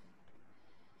executive.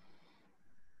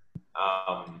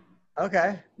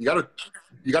 Okay. You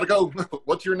gotta go.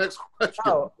 What's your next question?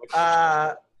 Oh,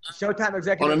 Showtime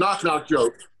executive. On a knock knock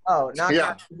joke. Oh, knock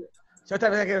knock. Showtime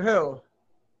executive who?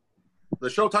 The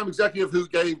Showtime executive who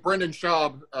gave Brendan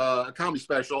Schaub a comedy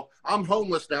special. I'm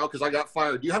homeless now because I got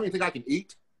fired. Do you have anything I can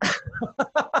eat?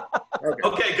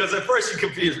 Okay, because at first you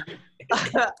confused me.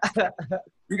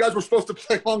 You guys were supposed to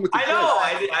play along with the I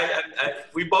know.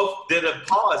 We both did a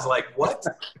pause like, what?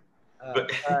 All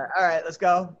right, let's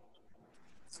go.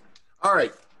 All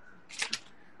right.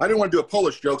 I didn't want to do a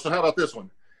Polish joke, so how about this one?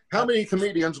 How many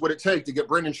comedians would it take to get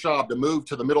Brendan Schaub to move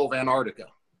to the middle of Antarctica?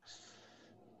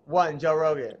 One, Joe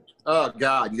Rogan. Oh,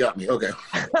 God, you got me. Okay.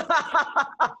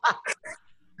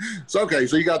 So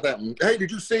you got that one. Hey, did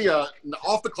you see,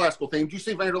 off the classical theme, did you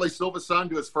see Vanderlei Silva's son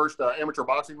do his first amateur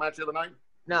boxing match the other night?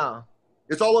 No.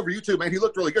 It's all over YouTube, man. He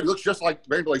looked really good. He looks just like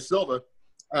Vanderlei Silva.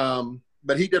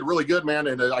 But he did really good, man.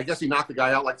 And I guess he knocked the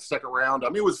guy out like the second round. I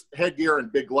mean, it was headgear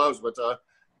and big gloves, but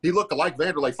he looked like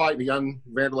Vanderlei fighting, a young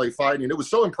Vanderlei fighting. And it was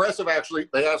so impressive, actually.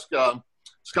 They asked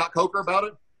Scott Coker about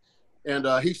it. And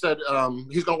he said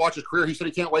he's going to watch his career. He said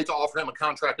he can't wait to offer him a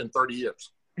contract in 30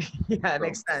 years. Yeah, it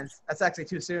makes sense. That's actually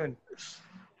too soon.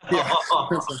 Yeah.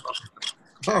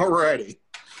 All righty.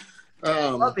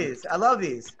 I love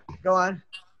these. Go on.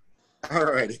 All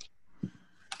righty.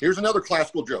 Here's another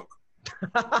classical joke.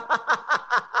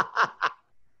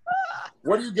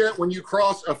 What do you get when you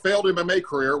cross a failed MMA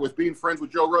career with being friends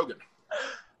with Joe Rogan?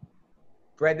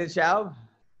 Brendan Schaub?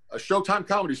 A Showtime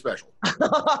comedy special.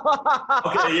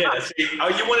 Okay, yeah. See, you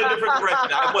want a different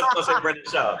Brendan. I wasn't going to say Brendan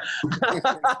Schaub.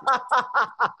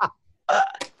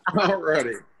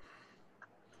 Alrighty.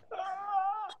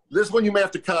 This one you may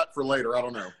have to cut for later. I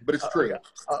don't know, but it's true.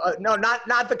 No,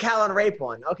 not the Callan rape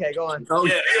one. Okay, go on. Oh,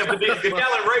 Yeah, but the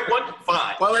Callan rape one,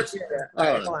 fine. Well, that's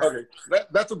okay.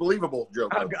 That's a believable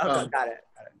joke. Okay, got it.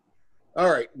 All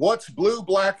right. What's blue,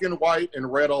 black, and white, and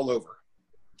red all over?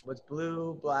 What's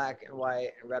blue, black, and white,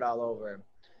 and red all over?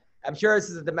 I'm sure this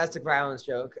is a domestic violence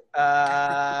joke.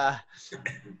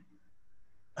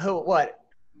 What?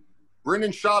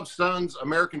 Brendan Schaub's son's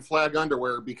American flag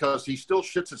underwear because he still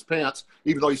shits his pants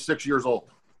even though he's 6 years old.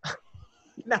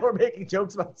 Now we're making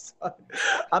jokes about son.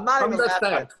 I'm not even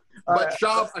laughing. But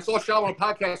Schaub, I saw Schaub on a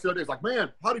podcast the other day. He's like,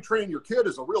 man, potty training your kid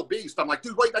is a real beast. I'm like,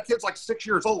 dude, wait, that kid's like 6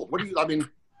 years old.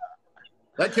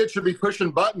 That kid should be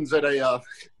pushing buttons at a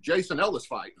Jason Ellis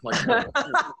fight. Like,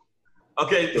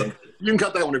 Okay. You can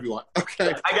cut that one if you want.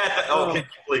 Okay. I got that. Okay,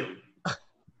 completely.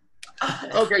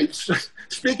 Okay, so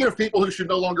speaking of people who should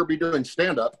no longer be doing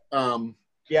stand-up,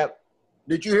 Yep.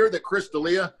 Did you hear that Chris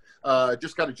D'Elia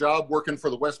just got a job working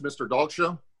for the Westminster Dog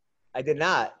Show? I did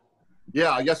not.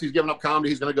 Yeah, I guess he's giving up comedy.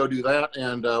 He's going to go do that.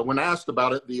 And when asked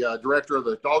about it, the director of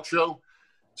the dog show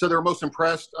said they were most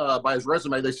impressed by his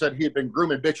resume. They said he had been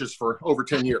grooming bitches for over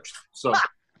 10 years. So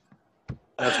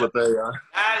that's what they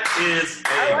That is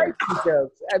I like these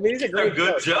jokes. I mean, these are great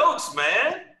good jokes,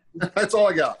 man. that's all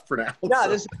I got for now.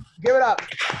 No, give it up.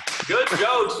 Good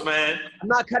jokes, man. I'm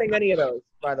not cutting any of those,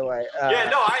 by the way.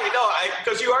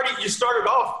 Because you started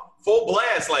off full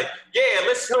blast, like, yeah,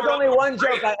 let's start. There's only one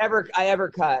joke I ever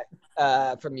cut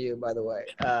from you, by the way.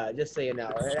 Just so you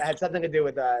know, it had something to do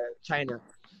with China.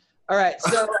 All right,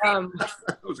 so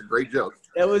That was a great joke.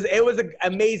 it was an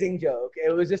amazing joke.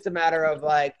 It was just a matter of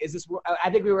like, is this? I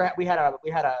think we had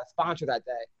a sponsor that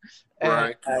day, and,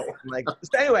 Right.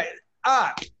 So anyway,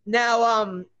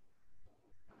 now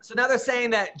so now they're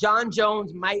saying that John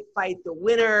Jones might fight the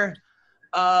winner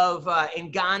of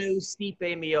Ngannou Stipe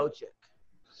Miocic.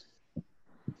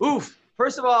 Oof.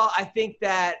 First of all, I think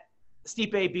that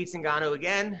Stipe beats Ngannou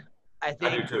again. I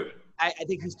I do too. I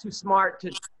think he's too smart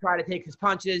to try to take his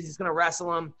punches. He's going to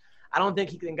wrestle him. I don't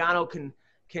think Ngannou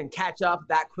can catch up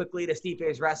that quickly to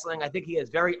Stipe's wrestling. I think he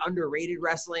has very underrated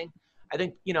wrestling. I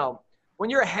think, when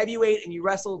you're a heavyweight and you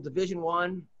wrestle Division I,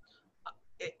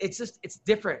 it's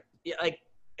different. Like,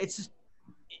 it's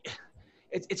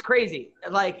crazy.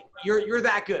 Like, you're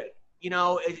that good.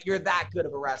 You're that good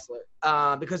of a wrestler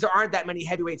because there aren't that many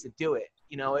heavyweights that do it.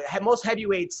 Most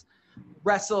heavyweights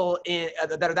wrestle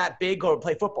that are that big go to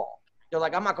play football. They're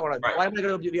like, I'm not going to. Right. Why am I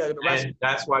going to do the wrestling? And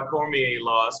that's why Cormier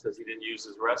lost, because he didn't use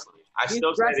his wrestling.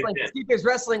 Stipe's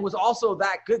wrestling was also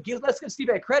that good. Let's give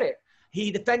Stipe credit.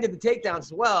 He defended the takedowns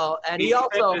as well, and he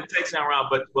also defended the takedown round.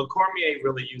 But when Cormier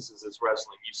really uses his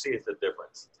wrestling, you see it's the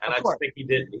difference. And I just think he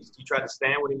didn't. He tried to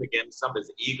stand with him again. Some of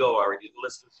his ego, or he didn't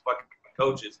listen to his fucking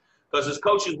coaches, because his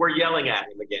coaches were yelling at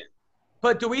him again.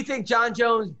 But do we think John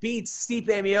Jones beats Stipe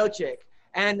Miocic,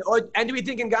 and do we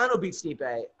think Ngannou beats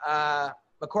Stipe?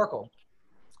 McCorkle.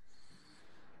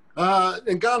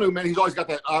 Ngannou, man, he's always got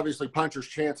that obviously puncher's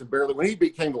chance, and barely when he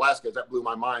beat Cain Velasquez, that blew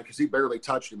my mind because he barely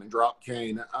touched him and dropped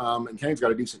Cain. And Cain's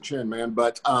got a decent chin, man.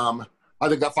 But I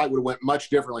think that fight would have went much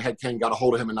differently had Cain got a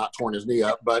hold of him and not torn his knee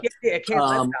up. But Cain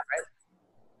right?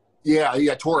 Yeah, he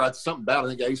got tore something bad. I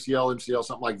think ACL, MCL,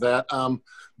 something like that.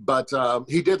 But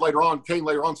he did later on. Cain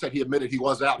later on said he admitted he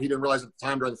was out. He didn't realize at the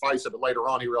time during the fight, he said, but later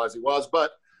on he realized he was.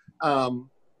 But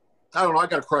I don't know. I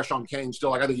got a crush on Cain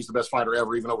still. Like, I think he's the best fighter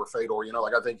ever, even over Fedor.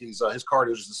 I think he's his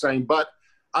cardio is the same. But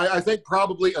I think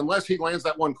probably unless he lands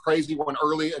that one crazy one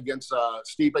early against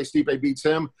Stipe beats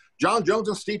him. John Jones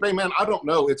and Stipe, man, I don't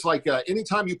know. It's like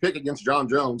anytime you pick against John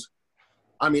Jones,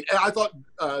 I mean, I thought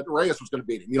Reyes was going to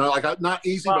beat him. Not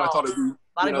easy, but I thought it'd be,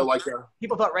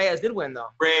 people thought Reyes did win, though.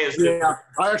 Reyes did. Yeah,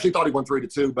 I actually thought he won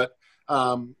 3-2, but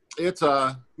it's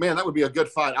man, that would be a good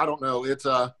fight. I don't know. It's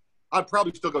I'd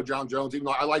probably still go John Jones, even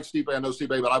though I like Stipe. I know Stipe,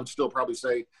 but I would still probably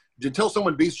say until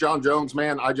someone beats John Jones,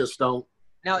 man, I just don't.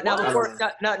 Now,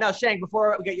 Shang,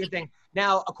 before we get your thing.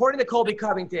 Now, according to Colby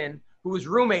Covington, who was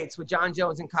roommates with John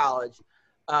Jones in college,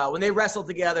 when they wrestled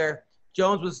together,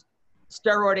 Jones was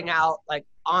steroiding out, like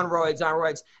on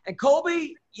roids. And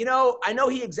Colby, I know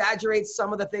he exaggerates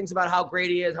some of the things about how great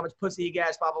he is, how much pussy he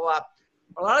gets, blah, blah, blah.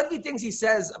 A lot of the things he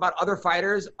says about other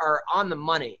fighters are on the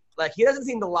money. Like, he doesn't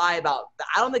seem to lie about that.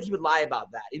 I don't think he would lie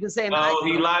about that. He's been saying that. No,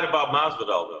 he lied about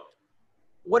Masvidal, though.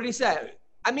 What did he say?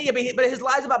 I mean, but his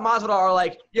lies about Masvidal are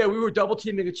like, yeah, we were double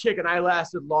teaming a chick and I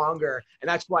lasted longer, and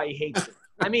that's why he hates it.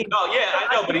 I mean, no, yeah,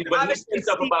 I know, but he said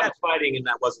stuff about his fighting, and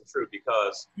that wasn't true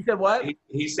because he said what?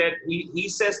 He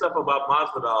said stuff about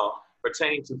Masvidal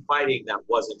pertaining to fighting that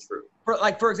wasn't true.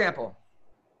 For example,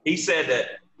 he said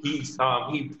that he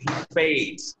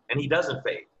fades and he doesn't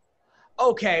fade.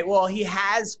 okay, well, he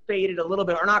has faded a little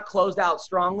bit or not closed out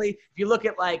strongly. If you look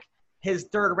at like his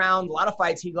third round, a lot of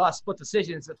fights he lost split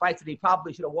decisions, the fights that he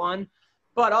probably should have won.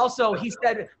 But also he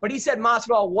said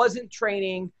Masvidal wasn't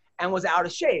training and was out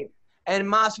of shape. And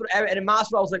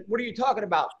Masvidal was like, what are you talking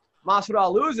about?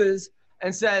 Masvidal loses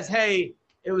and says, hey,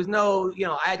 it was no,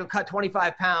 I had to cut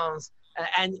 25 pounds.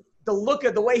 And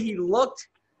the way he looked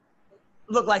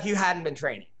like he hadn't been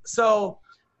training. So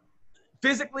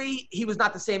physically, he was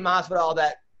not the same Masvidal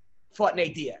that fought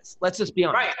Nate Diaz. Let's just be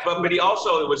honest. Right, but it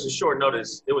was a short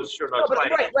notice. It was a short notice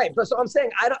fight. Right. But so I'm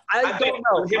saying I don't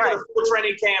know. Him in a full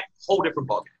training camp, whole different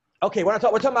ballgame. Okay, we're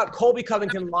talking about Colby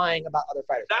Covington lying about other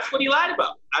fighters. That's what he lied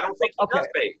about. I don't think he does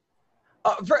fake.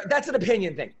 That's an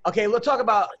opinion thing. Okay, we're talking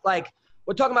about do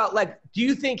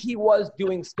you think he was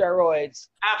doing steroids?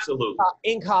 Absolutely.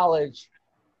 In college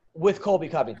with Colby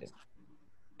Covington?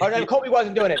 Or no, Colby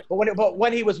wasn't doing it, but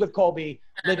when he was with Colby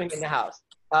living in the house.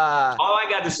 All I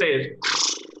got to say is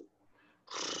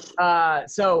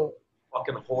so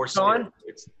fucking horse. Sean?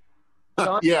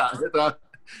 Yeah.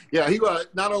 He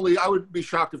not only I would be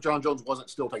shocked if John Jones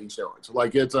wasn't still taking steroids.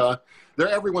 Like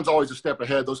everyone's always a step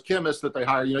ahead. Those chemists that they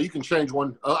hire, you can change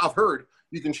one. I've heard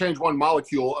you can change one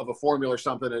molecule of a formula or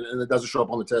something, and it doesn't show up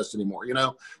on the test anymore.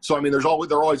 So I mean, they're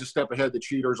always a step ahead. The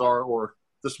cheaters are, or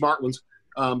the smart ones,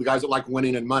 the guys that like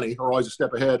winning and money are always a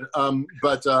step ahead.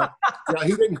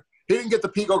 He didn't get the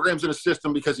picograms in his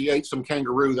system because he ate some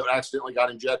kangaroo that accidentally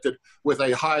got injected with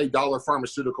a high dollar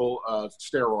pharmaceutical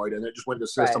steroid, and it just went into the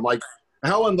system. Right. Like,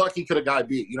 how unlucky could a guy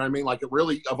be? You know what I mean? Like, it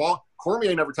really,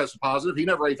 Cormier never tested positive. He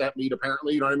never ate that meat,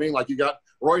 apparently. You know what I mean? Like, you got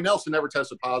Roy Nelson never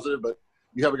tested positive, but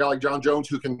you have a guy like John Jones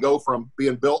who can go from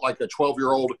being built like a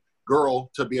 12-year-old girl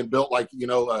to being built like,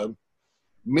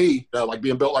 me, like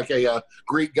being built like a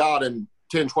Greek god in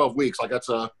 10, 12 weeks. Like, that's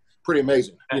pretty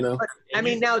amazing, But, I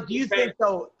mean, now, do you think,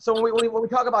 though, so when we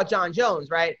talk about John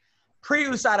Jones, right,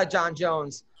 pre-USADA John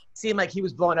Jones seemed like he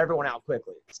was blowing everyone out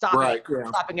quickly,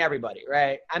 stopping everybody,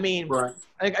 right? I mean,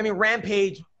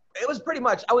 Rampage, it was pretty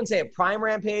much, I wouldn't say a prime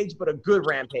Rampage, but a good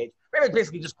Rampage. Rampage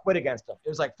basically just quit against him. It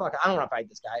was like, fuck, I don't want to fight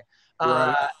this guy.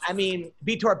 Right. I mean,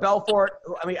 Vitor Belfort,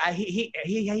 I mean, he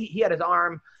had his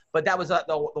arm, but that was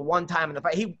the one time in the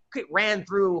fight. He ran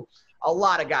through a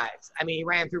lot of guys. I mean, he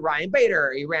ran through Ryan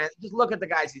Bader. Just look at the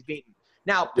guys he's beaten.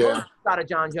 Now, post-USADA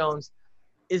John Jones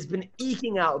has been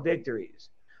eking out victories.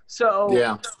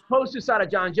 So,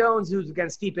 post-USADA John Jones, who's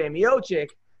against Stipe Miocic,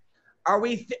 are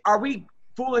we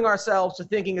fooling ourselves to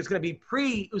thinking it's going to be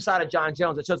pre-USADA John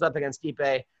Jones that shows up against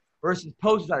Stipe versus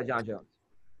post-USADA John Jones?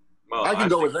 Well, I can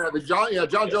go with that.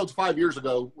 John Jones 5 years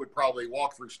ago would probably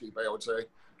walk through Stipe, I would say,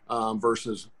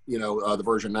 versus the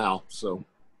version now. So.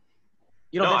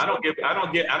 I don't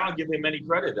give him any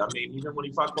credit. I mean, even when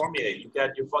he fought Cormier,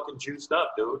 you're fucking juiced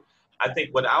up, dude. I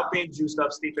think without being juiced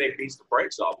up, Stipe beats the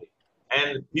brakes off him.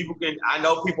 And I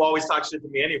know people always talk shit to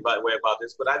me anyway about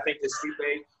this, but I think that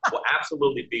Stipe will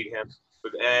absolutely beat him.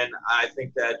 And I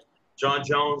think that John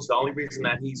Jones, the only reason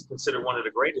that he's considered one of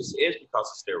the greatest is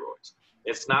because of steroids.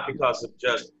 It's not because of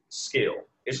just skill.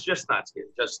 It's just not skill,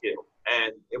 just skill.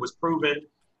 And it was proven.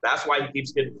 That's why he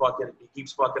keeps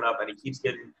fucking up, and he keeps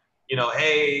getting,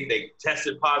 hey, they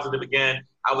tested positive again.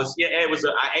 I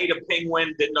ate a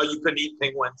penguin, didn't know you couldn't eat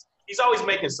penguins. He's always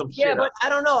making some shit. Yeah, but up. I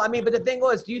don't know. I mean, but the thing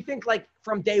was, do you think like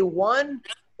from day one,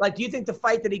 like do you think the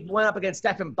fight that he went up against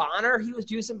Stephan Bonner, he was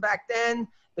juicing back then?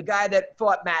 The guy that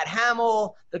fought Matt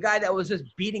Hamill, the guy that was just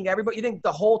beating everybody. You think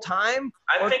the whole time?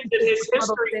 I think that his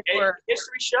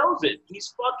history shows it.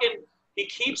 He's fucking.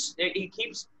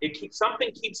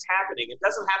 Something keeps happening. It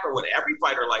doesn't happen with every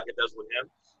fighter like it does with him.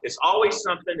 It's always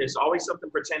something. There's always something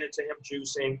pertaining to him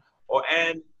juicing,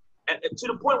 and to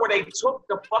the point where they took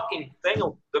the fucking thing,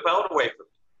 the belt away from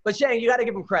him. But Shang, you got to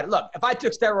give him credit. Look, if I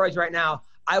took steroids right now,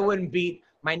 I wouldn't beat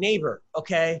my neighbor.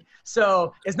 Okay,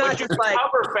 so it's not just like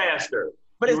recover faster.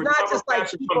 But it's not just like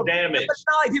people, damage. It's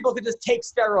not like people could just take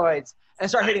steroids and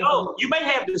start hitting. No, you may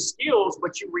have the skills,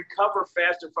 but you recover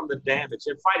faster from the damage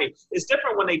in fighting. It's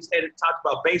different when they talk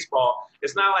about baseball.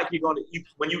 It's not like you're going to you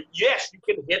can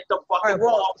hit the fucking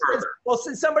ball further.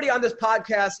 Since somebody on this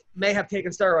podcast may have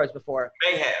taken steroids before,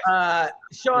 may have.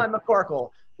 Sean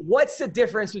McCorkle, what's the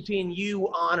difference between you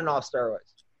on and off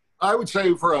steroids? I would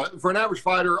say for an average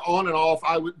fighter, on and off,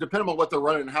 depending on what they're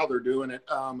running and how they're doing it.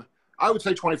 I would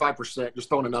say 25%, just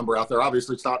throwing a number out there.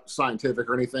 Obviously, it's not scientific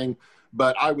or anything,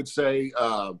 but I would say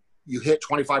you hit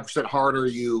 25% harder.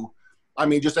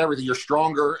 Just everything. You're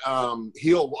stronger.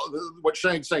 What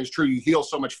Shang's saying is true. You heal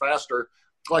so much faster.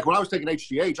 Like when I was taking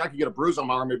HGH, I could get a bruise on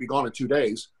my arm and it'd be gone in 2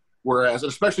 days. Whereas,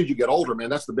 especially as you get older,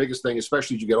 man, that's the biggest thing,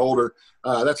 especially as you get older.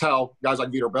 That's how guys like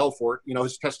Vitor Belfort,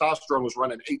 his testosterone was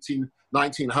running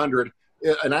 1900.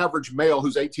 an average male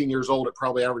who's 18 years old, it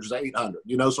probably averages 800,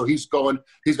 you know? So he's got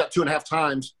 2.5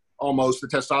 times almost the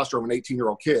testosterone of an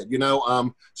 18-year-old kid, you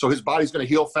know? So his body's going to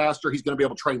heal faster. He's going to be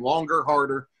able to train longer,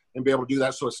 harder, and be able to do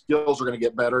that. So his skills are going to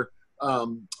get better.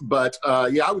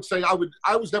 Yeah, I would say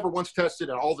I was never once tested,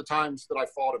 and all the times that I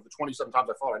fought, of the 27 times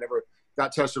I fought, I never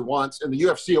got tested once. In the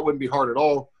UFC, it wouldn't be hard at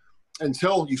all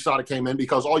until USADA came in,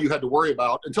 because all you had to worry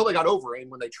about, until they got Overeem,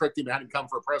 when they tricked him and had him come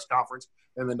for a press conference,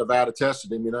 and then Nevada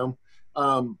tested him, you know,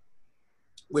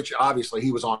 which obviously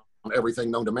he was on everything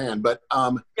known to man. But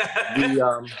I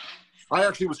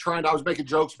actually I was making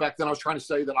jokes back then. I was trying to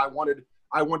say that I wanted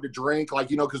to drink, like,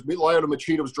 you know, because Lyoto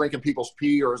Machida was drinking people's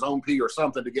pee or his own pee or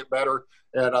something to get better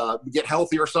and get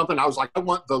healthy or something. I was like, I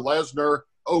want the Lesnar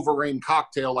Overeem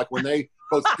cocktail, like when they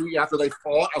both pee after they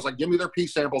fought. I was like, give me their pee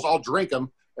samples, I'll drink them,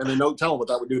 and then don't tell them what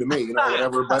that would do to me, you know,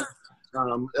 whatever. But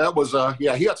that was he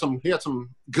had some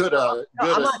good advice.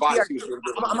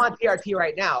 I'm on TRT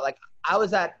right now. Like I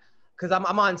was because I'm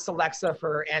on Celexa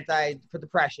for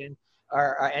depression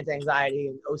or anti-anxiety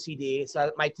and OCD.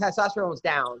 So my testosterone was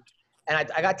down. And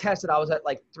I got tested. I was at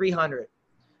like 300,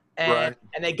 and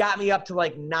they got me up to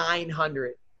like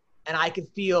 900, and I could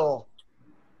feel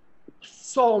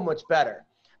so much better.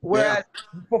 Whereas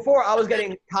before I was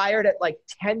getting tired at like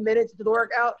 10 minutes to the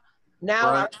workout.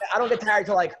 Now I don't get tired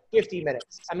till like 50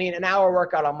 minutes. I mean, an hour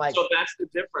workout, I'm like. So that's the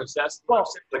difference. That's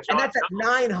and that's at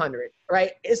 900,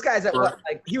 right? This guy's at what?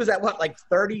 Like he was at what? Like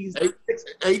 30,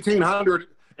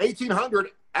 1800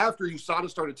 after USADA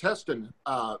started testing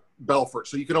Belfort.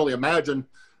 So you can only imagine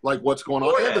like what's going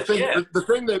on. And the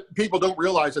thing that people don't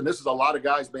realize, and this is a lot of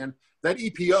guys, man, that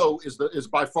EPO is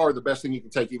by far the best thing you can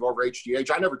take over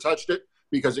HGH. I never touched it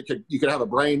because you could have a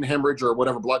brain hemorrhage or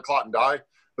whatever, blood clot, and die.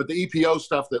 But the EPO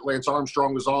stuff that Lance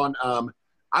Armstrong was on,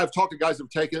 I've talked to guys that have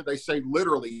taken it. They say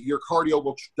literally your cardio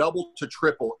will double to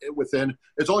triple within.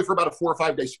 It's only for about a 4 or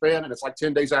 5 day span, and it's like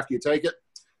 10 days after you take it.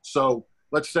 So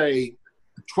let's say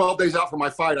 12 days out from my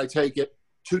fight, I take it.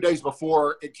 2 days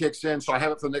before it kicks in, so I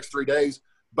have it for the next 3 days.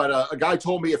 But a guy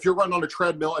told me if you're running on a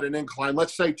treadmill at an incline,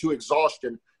 let's say to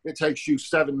exhaustion, it takes you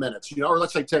 7 minutes, you know, or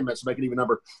let's say 10 minutes, make an even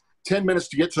number. 10 minutes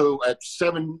to get to at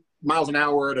 7 miles an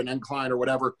hour at an incline or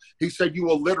whatever. He said you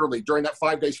will literally, during that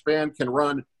 5 day span, can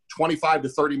run 25 to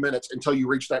 30 minutes until you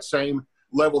reach that same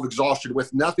level of exhaustion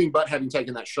with nothing but having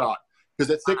taken that shot. Because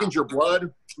it thickens your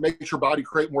blood, makes your body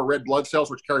create more red blood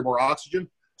cells, which carry more oxygen.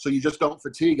 So you just don't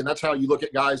fatigue. And that's how you look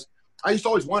at guys. I used to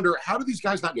always wonder, how do these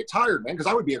guys not get tired, man? Because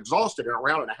I would be exhausted in a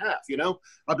round and a half, you know?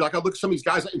 I'd be like, I look at some of these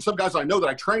guys, and some guys I know that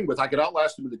I trained with, I could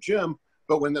outlast them in the gym,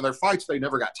 but when in their fights, they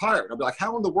never got tired. I'd be like,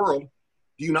 how in the world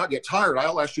do you not get tired? I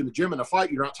outlast you in the gym in a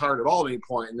fight, you're not tired at all at any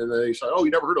point. And then they say, oh, you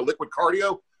never heard of liquid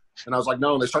cardio? And I was like,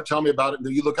 no. And they start telling me about it, and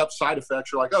then you look up side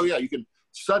effects. You're like, oh, yeah,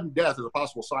 sudden death is a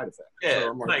possible side effect. Yeah,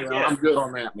 so I'm like, I'm good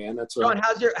on that, man. That's John,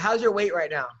 how's your weight right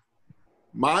now?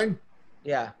 Mine?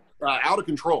 Yeah. Out of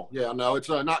control. Yeah, no, it's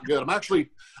not good. I've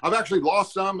actually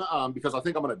lost some because I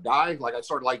think I'm going to die. Like I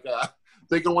started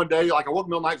thinking one day, like I woke up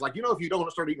in the middle of the night, like, you know, if you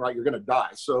don't start eating right, you're going to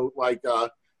die. So like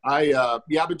I've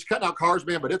been cutting out carbs,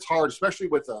 man, but it's hard, especially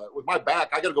with my back.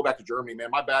 I got to go back to Germany,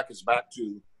 man. My back is back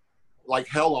to like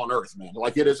hell on earth, man.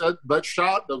 Like it is that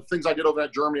shot, the things I did over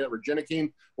at Germany at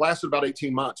Regenikine lasted about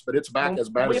 18 months, but it's back as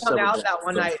bad as it's ever been. We hung out that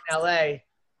one night in LA.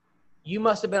 You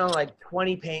must have been on like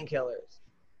 20 painkillers.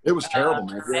 It was terrible,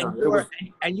 man. Yeah,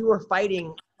 and you were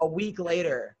fighting a week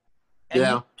later.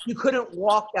 And you couldn't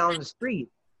walk down the street.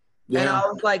 Yeah. And I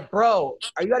was like, bro,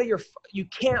 are you out of you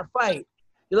can't fight.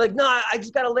 You're like, no, I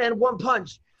just got to land one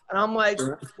punch. And I'm like,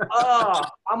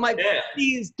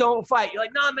 please don't fight. You're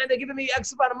like, nah, man, they're giving me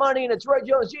X amount of money, and it's Roy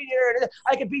Jones Jr., and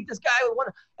I can beat this guy with one.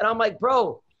 And I'm like,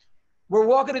 bro, we're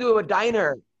walking into a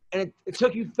diner, and it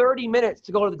took you 30 minutes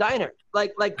to go to the diner.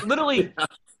 Like literally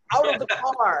out of the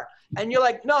car. And you're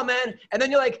like, no, man. And then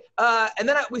you're like, and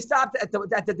then we stopped at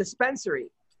the dispensary,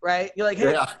 right? You're like,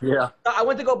 hey, I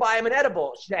went to go buy him an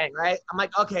edible, Shang, right? I'm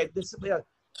like, okay,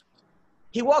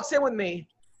 he walks in with me,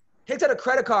 takes out a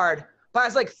credit card,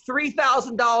 buys like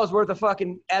 $3,000 worth of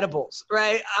fucking edibles,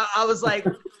 right? I was like,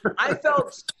 I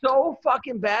felt so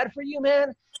fucking bad for you,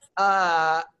 man.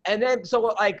 And then, so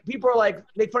like, people are like,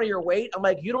 make fun of your weight. I'm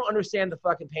like, you don't understand the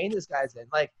fucking pain this guy's in.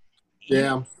 Like,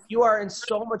 you are in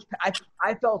so much pain.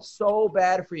 I felt so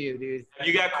bad for you, dude. Have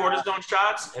you got cortisone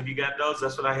shots? Have you got those?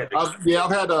 That's what I had.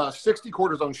 I've had 60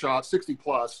 cortisone shots, 60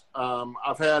 plus.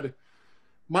 I've had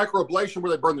microablation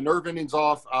where they burn the nerve endings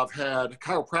off. I've had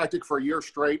chiropractic for a year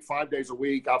straight, 5 days a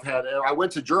week. I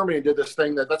went to Germany and did this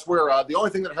thing that's where the only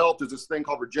thing that helped is this thing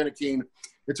called Regenikine.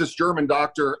 It's this German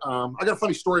doctor. I got a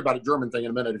funny story about a German thing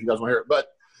in a minute if you guys want to hear it. But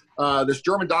This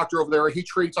German doctor over there, he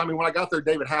treats, I mean, when I got there,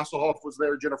 David Hasselhoff was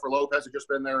there. Jennifer Lopez had just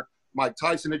been there. Mike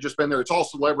Tyson had just been there. It's all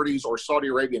celebrities or Saudi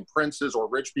Arabian princes or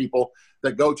rich people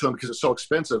that go to him because it's so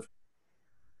expensive.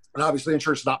 And obviously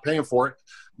insurance is not paying for it.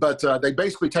 But they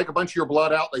basically take a bunch of your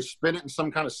blood out. They spin it in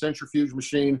some kind of centrifuge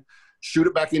machine, shoot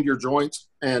it back into your joints,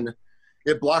 and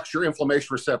it blocks your inflammation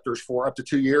receptors for up to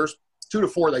 2 years. 2 to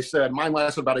 4, they said. Mine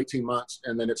lasted about 18 months,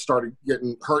 and then it started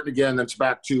getting hurting again. Then it's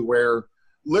back to where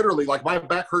literally, like, my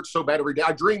back hurts so bad every day.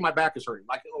 I dream my back is hurting.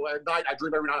 Like, at night, I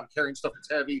dream every night I'm carrying stuff that's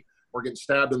heavy or getting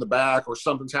stabbed in the back or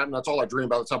something's happening. That's all I dream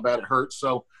about. That's how bad it hurts.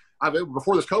 So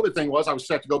before this COVID thing I was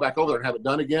set to go back over there and have it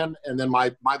done again. And then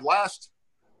my last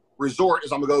resort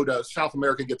is I'm going to go to South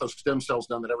America and get those stem cells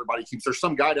done that everybody keeps. There's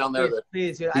some guy down there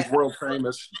he's world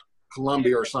famous,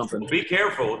 Colombia or something. Be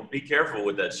careful. Be careful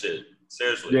with that shit.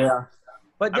 Seriously. Yeah.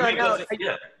 But I mean,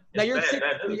 now you're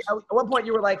at one point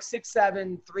you were like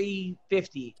 6'7",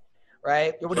 350,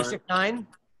 right? What are you, 6'9"?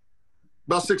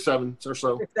 About 6'7" or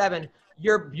so. 6'7".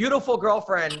 Your beautiful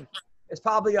girlfriend is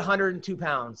probably 102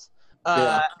 pounds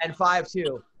and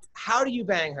 5'2". How do you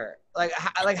bang her? Like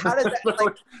how does that?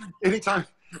 Like,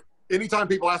 anytime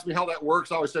people ask me how that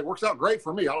works, I always say it works out great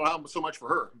for me. I don't know how so much for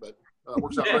her, but it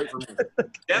works out great for me.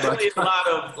 Definitely a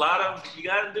lot of you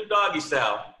got to do doggy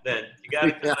style. Then you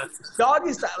got to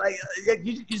doggy style. Like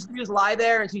you just lie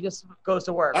there and she just goes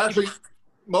to work. Actually,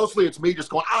 mostly it's me just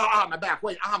going my back.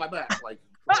 Wait, my back. Like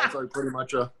that's like pretty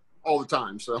much all the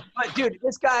time. So, but dude,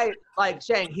 this guy like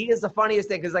Shang, he is the funniest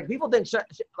thing because like people think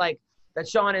that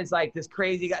Sean is like this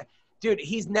crazy guy. Dude,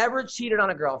 he's never cheated on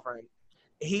a girlfriend.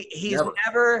 He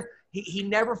never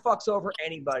fucks over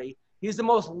anybody. He's the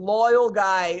most loyal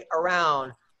guy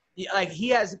around. Like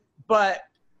but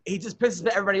he just pisses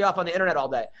everybody off on the internet all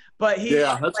day. But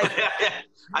that's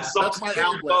my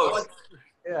outlet.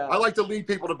 I like to lead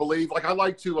people to believe. Like I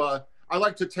like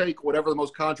to take whatever the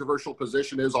most controversial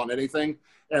position is on anything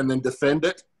and then defend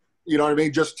it. You know what I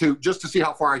mean? Just to see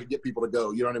how far I can get people to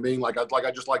go. You know what I mean?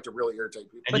 I just like to really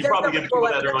irritate people. And you probably get people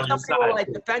that are on your side.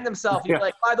 Like defend themselves. You're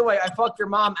like, by the way, I fucked your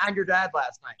mom and your dad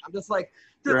last night. I'm just like,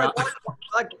 dude,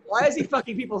 why is he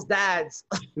fucking people's dads?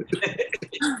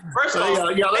 First of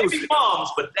all, maybe moms,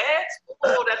 but dads?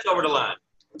 Oh, that's over the line.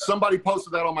 Somebody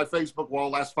posted that on my Facebook wall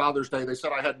last Father's Day. They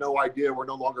said I had no idea we're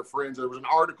no longer friends. There was an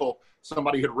article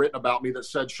somebody had written about me that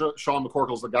said Sean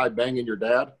McCorkle's the guy banging your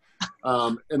dad.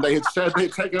 And they had said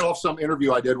they'd taken it off some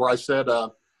interview I did where I said,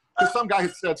 because some guy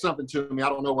had said something to me, I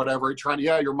don't know, whatever,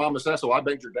 your mom said so. I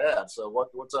banged your dad. So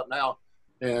what's up now?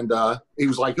 And he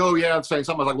was like, oh, yeah, saying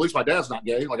something. I was like, at least my dad's not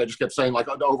gay. Like I just kept saying like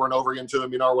over and over again to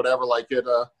him, or whatever. Like it,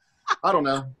 I don't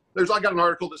know. I got an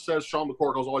article that says Sean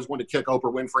McCorkle's always wanted to kick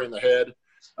Oprah Winfrey in the head.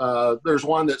 There's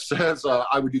one that says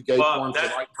I would do gay porn for the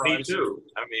right price. Me too.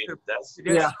 I mean, that's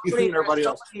everybody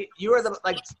else. You are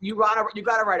you got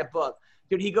to write a book,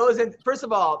 dude. He goes in. First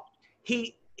of all,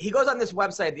 he goes on this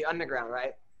website, The Underground,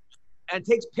 right, and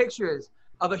takes pictures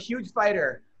of a huge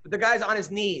fighter, but the guy's on his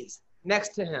knees next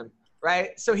to him,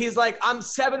 right? So he's like, I'm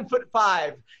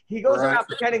 7'5". He goes around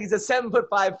pretending he's a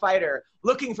 7'5" fighter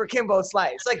looking for Kimbo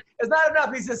Slice. Like it's not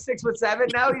enough. He's just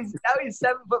 6'7". Now he's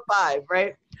 7'5",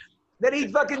 right? Then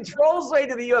he fucking trolls way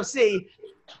to the UFC,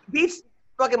 beats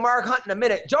fucking Mark Hunt in a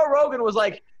minute. Joe Rogan was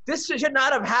like, this should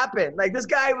not have happened. Like, this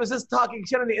guy was just talking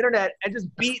shit on the internet and just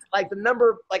beat, like, the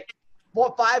number, like,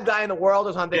 5 guy in the world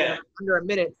or something under a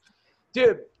minute.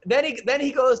 Dude, then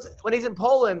he goes, when he's in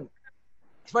Poland,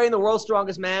 he's fighting the world's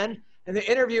strongest man, and the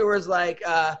interviewer's like,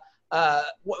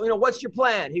 what's your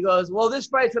plan? He goes, well, this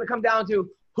fight's going to come down to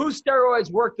whose steroids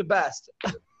work the best.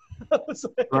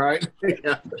 Right.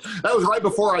 Yeah. That was right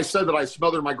before I said that I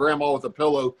smothered my grandma with a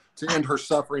pillow to end her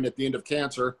suffering at the end of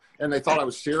cancer, and they thought I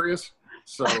was serious.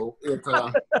 So it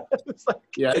got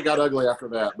ugly after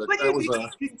that. But that was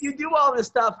you do all this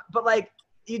stuff, but like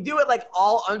you do it like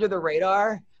all under the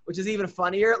radar, which is even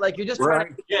funnier. Like you're just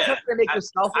trying to make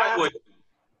yourself laugh.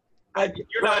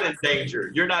 You're not in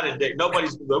danger. You're not in danger.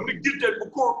 Nobody's going, I'm going to get that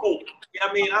McCorkle.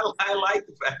 I mean, I like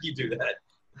the fact you do that.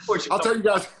 I'll tell you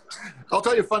guys. I'll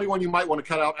tell you a funny one you might want to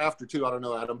cut out after too. I don't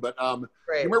know, Adam, but you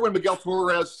remember when Miguel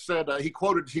Torres said he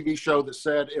quoted a TV show that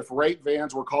said if rape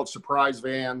vans were called surprise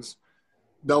vans,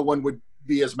 no one would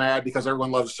be as mad because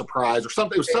everyone loves surprise or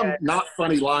something. It was some not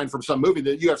funny line from some movie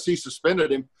that UFC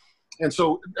suspended him, and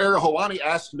so Ariel Helwani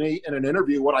asked me in an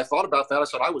interview what I thought about that. I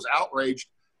said I was outraged.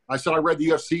 I said I read the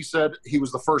UFC said he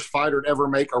was the first fighter to ever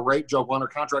make a rape joke under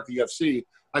contract with the UFC.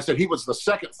 I said he was the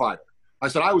second fighter. I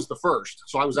said I was the first,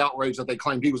 so I was outraged that they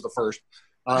claimed he was the first.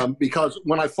 Because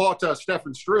when I fought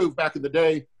Stefan Struve back in the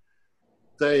day,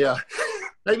 they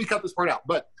maybe cut this part out.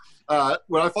 But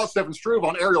when I fought Stefan Struve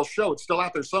on Ariel's show, it's still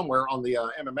out there somewhere on the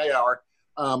MMA Hour.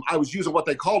 I was using what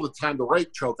they called at the time the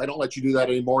rape choke. They don't let you do that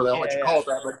anymore. They don't let you call it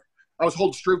that. But I was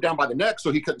holding Struve down by the neck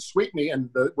so he couldn't sweep me. And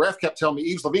the ref kept telling me,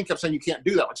 Yves Levine kept saying, you can't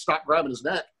do that. Like, stop grabbing his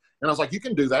neck. And I was like, you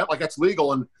can do that. Like, that's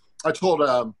legal. And I told,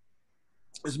 it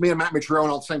was me and Matt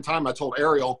Mitrione at the same time. I told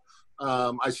Ariel,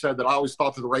 I said that I always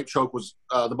thought that the rape choke was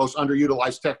the most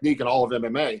underutilized technique in all of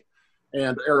MMA.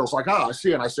 And Ariel's like, I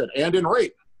see. And I said, and in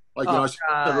rape. Like, I said,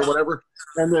 or whatever.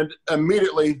 And then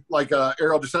immediately, like,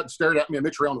 Ariel just sat and stared at me. And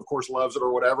Mitrione, of course, loves it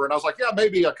or whatever. And I was like, yeah,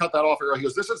 maybe I cut that off, Ariel. He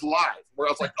goes, this is live. Where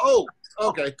I was like, oh,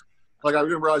 okay. Like, I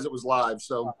didn't realize it was live.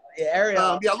 So,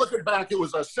 Ariel. Looking back, it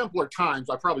was simpler times.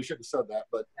 I probably shouldn't have said that.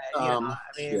 But,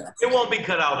 it won't be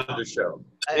cut out of the show.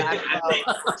 I think,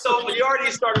 so you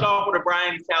already started off with a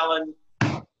Brian Callen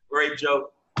rape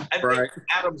joke. I think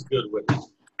Adam's good with it.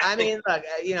 I mean, look,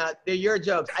 they're your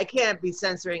jokes. I can't be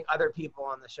censoring other people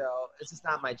on the show. It's just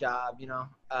not my job,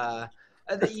 What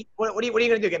are you going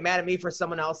to do? Get mad at me for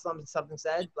someone else something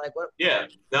said? Like what? Yeah,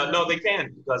 no, they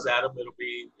can because Adam, it'll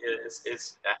be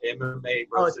it's MMA.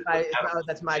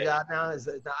 That's my job now.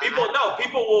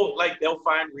 People will they'll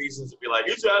find reasons to be like,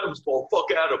 it's Adam's fault.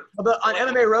 Fuck Adam. But on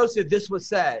MMA Roasted, this was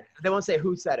said. They won't say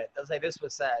who said it. They'll say this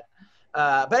was said.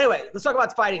 But anyway, let's talk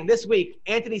about fighting this week.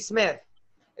 Anthony Smith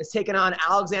is taking on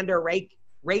Alexander Raychik.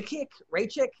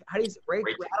 How do you I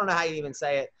don't know how you even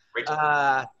say it.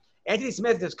 Anthony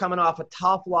Smith is coming off a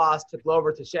tough loss to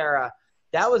Glover Teixeira.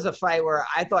 That was a fight where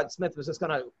I thought Smith was just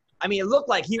going to – it looked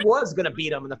like he was going to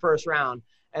beat him in the first round.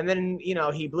 And then,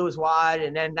 he blew his wad,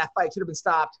 and then that fight should have been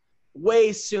stopped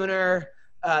way sooner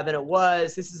than it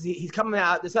was. He's coming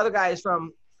out. This other guy is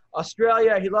from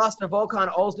Australia. He lost to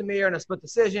Volkan Ozdemir in a split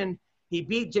decision. He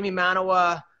beat Jimmy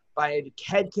Manawa by a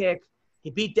head kick. He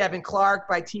beat Devin Clark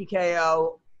by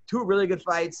TKO. 2 really good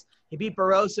fights. He beat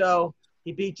Barroso.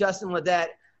 He beat Justin Ledet.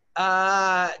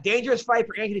 Dangerous fight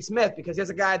for Anthony Smith because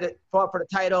he's a guy that fought for the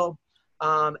title.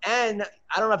 And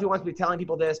I don't know if he wants to be telling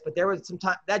people this, but there was some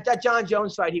time that John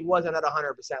Jones fight, he wasn't at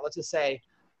 100%. Let's just say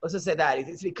that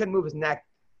he couldn't move his neck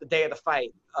the day of the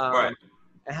fight. And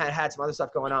had some other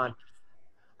stuff going on.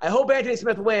 I hope Anthony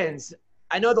Smith wins.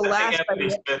 I know the last fight Anthony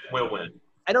Smith will win.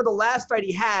 I know the last fight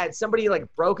he had, somebody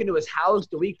broke into his house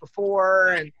the week before,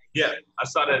 and I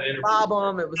saw that interview.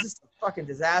 Problem. It was just a fucking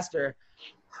disaster.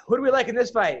 Who do we like in this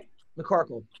fight,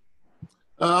 McCorkle?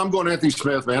 I'm going Anthony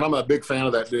Smith, man. I'm a big fan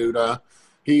of that dude.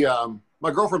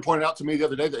 My girlfriend pointed out to me the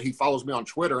other day that he follows me on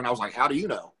Twitter, and I was like, how do you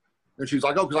know? And she's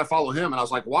like, oh, because I follow him. And I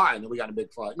was like, why? And then we got a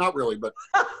big fight. Not really, but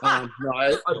I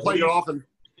played it off, and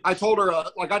I told her, I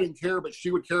didn't care, but she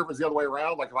would care if it was the other way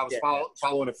around. Like if I was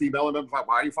following a female, and I'm like,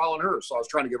 why are you following her? So I was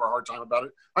trying to give her a hard time about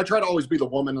it. I try to always be the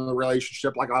woman in the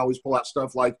relationship. Like I always pull out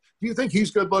stuff like, do you think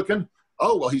he's good looking?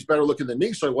 Oh, well, he's better looking than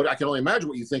me. So I can only imagine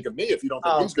what you think of me if you don't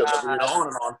think he's good looking, on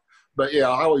and on. But yeah,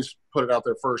 I always put it out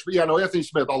there first. But yeah, no, Anthony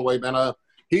Smith all the way, man.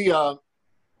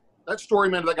 That story,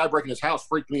 man, of that guy breaking his house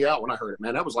freaked me out when I heard it,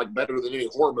 man. That was like better than any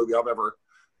horror movie I've ever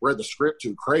read the script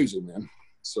to. Crazy, man.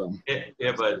 So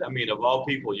but of all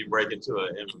people, you break into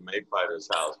an MMA fighter's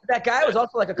house. That guy was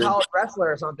also like a college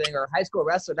wrestler or something, or a high school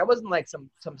wrestler. That wasn't like some.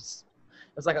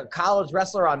 It was like a college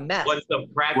wrestler on meth. What's the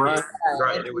practice?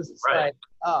 Right. It was like,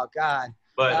 oh God.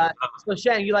 But so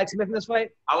Shang, you like Smith in this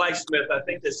fight? I like Smith. I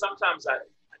think that sometimes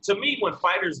to me, when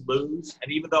fighters lose,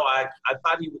 and even though I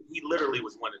thought he literally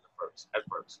was winning at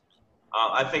first,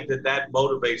 I think that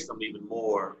motivates them even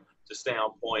more to stay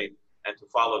on point and to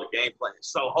follow the game plan.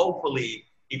 So hopefully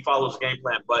he follows the game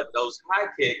plan. But those high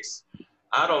kicks,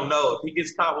 I don't know. If he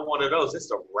gets caught with one of those,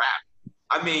 it's a wrap.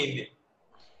 I mean,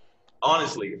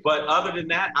 honestly. But other than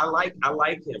that, I like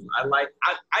him.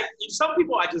 Some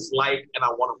people I just like and I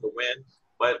want him to win.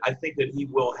 But I think that he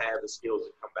will have the skills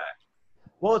to come back.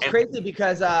 Well, it's crazy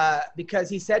because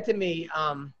he said to me,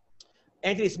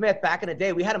 Anthony Smith, back in the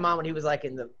day, we had him on when he was like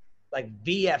in the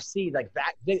VFC,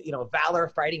 Valor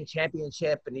Fighting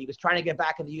Championship, and he was trying to get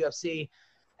back in the UFC.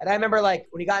 And I remember when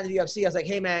he got into the UFC, I was like,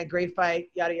 hey man, great fight,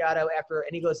 yada yada.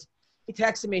 And he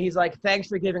texted me, he's like, thanks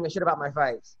for giving a shit about my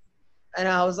fights. And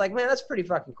I was like, man, that's pretty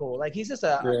fucking cool. Like he's just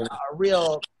a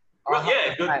real.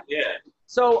 Good. Yeah.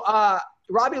 So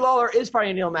Robbie Lawler is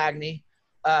fighting Neil Magny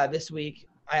this week.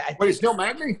 Wait, it's Neil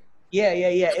Magny? Yeah.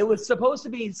 It was supposed to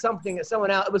be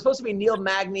someone else. It was supposed to be Neil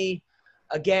Magny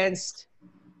against.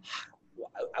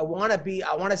 I want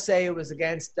to say it was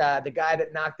against the guy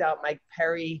that knocked out Mike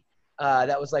Perry.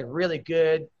 That was really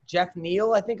good. Jeff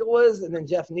Neal, I think it was, and then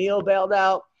Jeff Neal bailed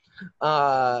out.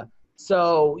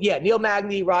 So yeah, Neil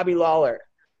Magny, Robbie Lawler.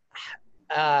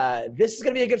 This is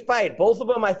gonna be a good fight. Both of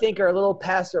them, I think, are a little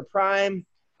past their prime.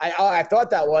 I thought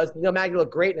that was. Neil Magny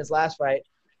looked great in his last fight.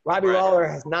 Robbie Lawler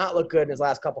has not looked good in his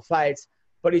last couple fights,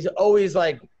 but he's always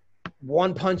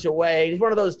one punch away. He's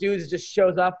one of those dudes that just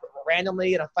shows up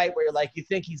randomly in a fight where you're like, you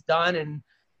think he's done and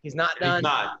he's not done. He's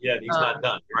not. Yeah, he's not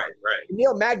done. Right.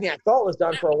 Neil Magny, I thought was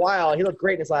done for a while. He looked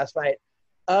great in his last fight.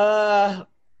 Who are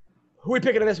we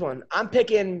picking in this one? I'm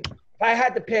picking. If I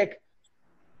had to pick,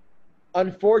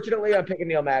 unfortunately, I'm picking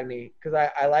Neil Magny because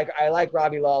I like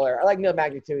Robbie Lawler. I like Neil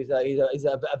Magny too. He's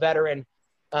a veteran,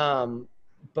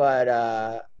 but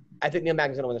I think Neil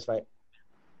Magny's gonna win this fight.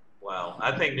 Wow,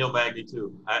 I think Neil Magny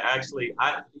too.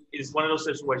 It's one of those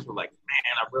situations where, like,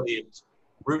 man, I really am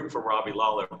rooting for Robbie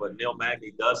Lawler, but Neil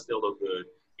Magny does still look good.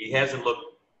 He hasn't looked.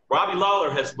 Robbie Lawler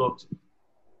has looked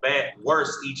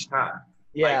worse each time.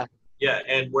 Yeah.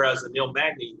 And whereas the Neil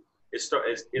Magny is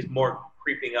more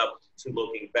creeping up to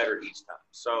looking better each time.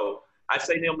 So I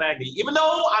say Neil Magny, even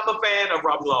though I'm a fan of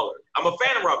Robbie Lawler.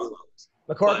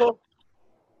 McCorkle?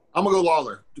 I'm going to go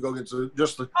Lawler to go against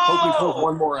hoping he pulls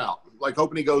one more out. Like,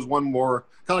 hoping he goes one more.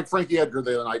 Kind of like Frankie Edgar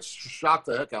the other night. Shocked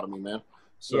the heck out of me, man.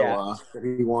 So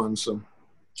he won. So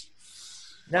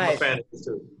nice. I'm a fan of this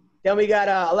too. Then we got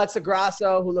Alexa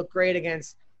Grasso, who looked great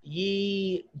against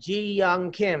Ji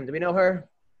Young Kim. Do we know her?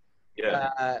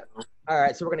 Yeah. All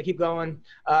right, so we're going to keep going.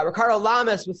 Ricardo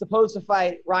Lamas was supposed to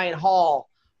fight Ryan Hall.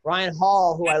 Ryan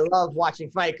Hall, who I love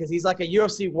watching fight because he's like a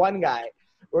UFC 1 guy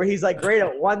where he's like great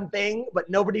at one thing, but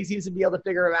nobody seems to be able to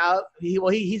figure him out.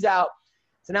 He's out.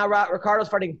 So now Ricardo's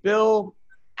fighting Bill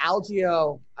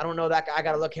Altio. I don't know that guy. I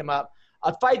got to look him up.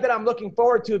 A fight that I'm looking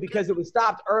forward to because it was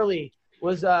stopped early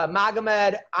was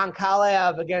Magomed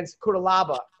Ankalaev against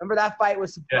Kutalaba. Remember that fight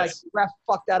was like ref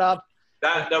fucked that up.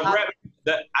 I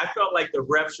felt like the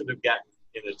ref should have gotten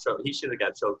in the choke. He should have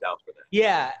got choked out for that.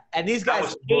 Yeah, and these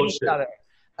guys hate each other.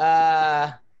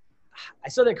 I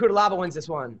still think Kutalaba wins this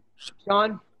one.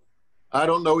 Sean? I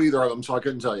don't know either of them, so I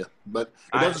couldn't tell you. But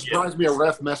it doesn't surprise me a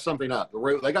ref messed something up.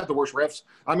 They got the worst refs.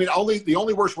 I mean, the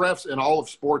only worst refs in all of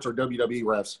sports are WWE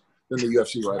refs than the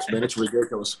UFC refs. Man, it's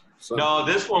ridiculous. So. No,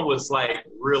 this one was like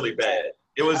really bad.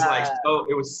 It was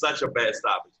it was such a bad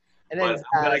stoppage. And then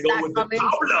I'm gonna go with the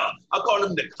cobbler. I'll call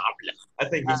him the cobbler. I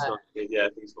think he's going. Yeah, I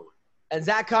think he's going. And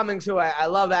Zach Cummings, who I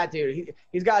love that dude.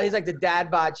 He's like the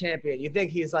dad bod champion. You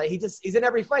think he's like he's in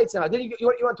every fight somehow. Did you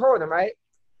want to tour with him, right?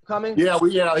 Cummings? Yeah,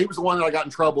 he was the one that I got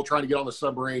in trouble trying to get on the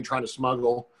submarine, trying to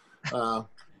smuggle the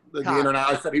internet.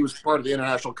 I said he was part of the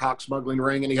international cock smuggling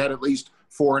ring, and he had at least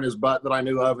 4 in his butt that I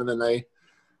knew of. And then they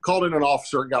called in an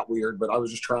officer. It got weird, but I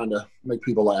was just trying to make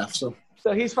people laugh. So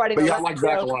he's fighting. But yeah, I like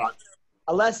Zach a lot.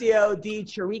 Alessio Di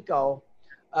Chirico,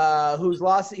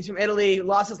 he's from Italy,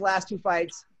 lost his last 2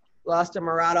 fights, lost to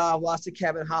Muradov, lost to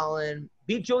Kevin Holland,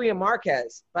 beat Julian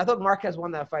Marquez. But I thought Marquez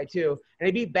won that fight too. And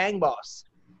he beat Bang Boss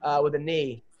with a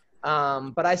knee.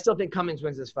 But I still think Cummings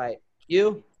wins this fight.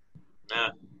 You?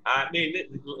 Nah. I mean,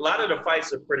 a lot of the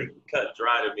fights are pretty cut and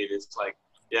dry to me. It's like,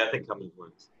 yeah, I think Cummings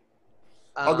wins.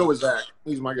 I'll go with Zach.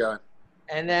 He's my guy.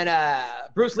 And then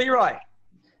Bruce Leroy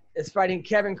is fighting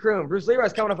Kevin Kroom. Bruce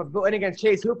Leroy's coming off a win against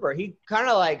Chase Hooper. He kind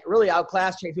of like really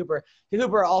outclassed Chase Hooper. Chase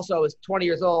Hooper also is 20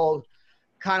 years old,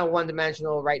 kind of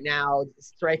one-dimensional right now.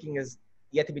 Striking is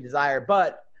yet to be desired,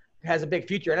 but has a big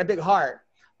future and a big heart.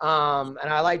 And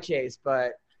I like Chase,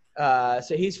 but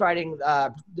so he's fighting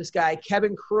this guy,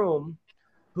 Kevin Kroom,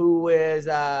 who is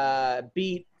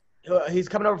he's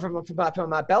coming over from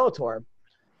Bellator.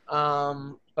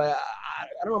 But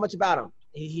I don't know much about him.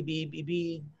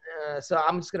 So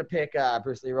I'm just going to pick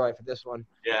Bruce Leroy for this one.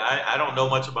 Yeah, I don't know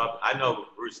much about – I know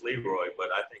Bruce Leroy, but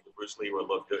I think Bruce Leroy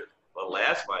looked good the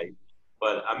last fight.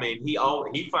 But, I mean, he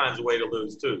finds a way to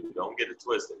lose too. Don't get it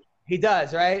twisted. He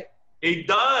does, right? He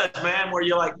does, man, where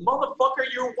you're like, motherfucker,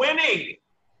 you're winning.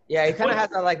 Yeah, he kind of has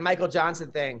that, like, Michael Johnson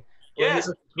thing. Yes.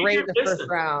 Great in the first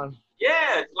round.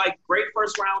 Yeah, like, great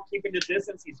first round, keeping the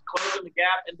distance. He's closing the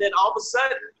gap. And then all of a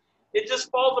sudden, it just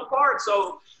falls apart.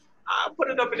 So – I put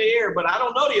it up in the air, but I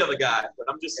don't know the other guy. But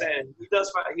I'm just saying he does.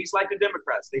 He's like the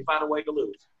Democrats; they find a way to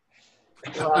lose.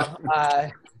 Well,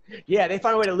 yeah, they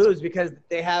find a way to lose because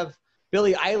they have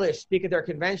Billie Eilish speak at their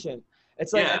convention.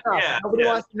 It's like nobody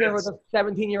wants to hear with a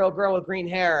 17-year-old girl with green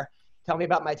hair tell me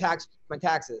about my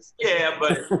taxes. Yeah,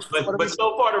 but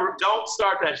so far, don't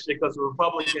start that shit because the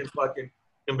Republican fucking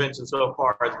convention so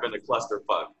far has been a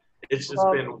clusterfuck. It's just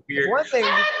been weird. One thing,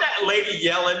 that lady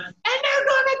yelling, and they're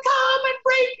gonna come and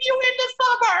rape you in the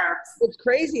suburbs. What's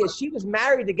crazy is she was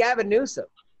married to Gavin Newsom.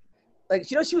 Like,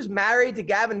 she was married to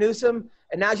Gavin Newsom,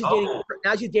 and now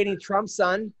she's dating Trump's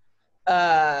son.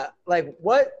 Like,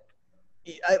 what?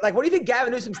 Like, what do you think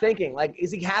Gavin Newsom's thinking? Like,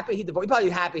 is he happy? He's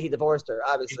probably happy he divorced her.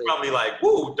 Obviously, he's probably like,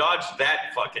 "Woo, dodge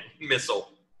that fucking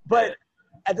missile." But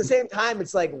at the same time,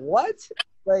 it's like, what?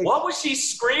 Like, what was she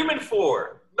screaming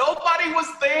for? Nobody was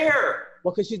there.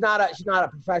 Well, because she's not a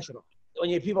professional. when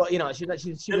you people, she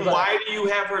then why do you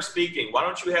have her speaking? Why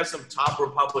don't you have some top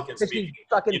Republicans speaking?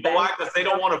 You know why? Because they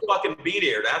don't want to fucking be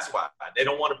there. That's why. They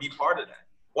don't want to be part of that.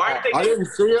 Why did they? I didn't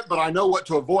see it, but I know what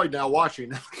to avoid now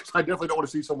watching. I definitely don't want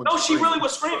to see someone. No, she really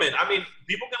was screaming. I mean,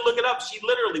 people can look it up. She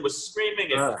literally was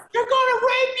screaming. And, they're going to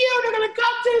rape you. They're going to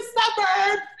come to the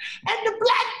suburbs. And the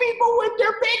black people with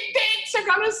their big dicks are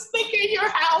going to sneak in your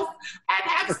house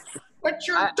and have what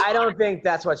you're doing. I don't think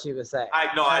that's what she was saying.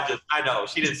 I know.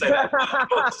 She didn't say that.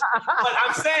 But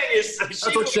I'm saying is.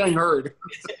 That's what Shang heard.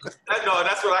 No,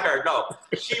 that's what I heard. No,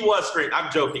 she was screaming.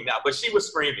 I'm joking now, but she was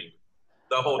screaming.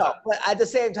 The whole time. But at the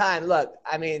same time, look,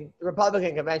 I mean, the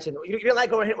Republican convention, you didn't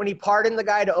like when he pardoned the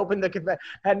guy to open the convention,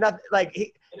 had nothing, like,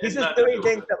 he's just doing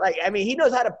things that, like, I mean, he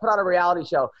knows how to put on a reality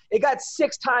show. It got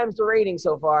 6 times the rating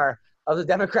so far of the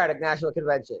Democratic National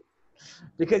Convention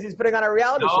because he's putting on a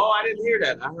reality show. No, I didn't hear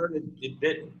that. I heard it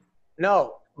didn't.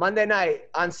 No, Monday night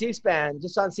on C-SPAN,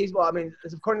 just on C-SPAN, I mean,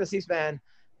 according to C-SPAN,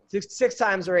 6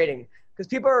 times the rating because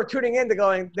people are tuning in to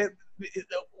going,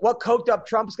 what coked up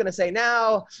Trump's going to say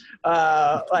now?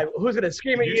 Like, who's going to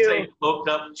scream at you? Say coked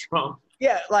up Trump.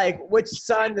 Yeah, like which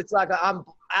son that's like, I'm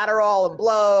Adderall and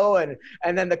blow,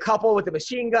 and then the couple with the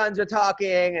machine guns are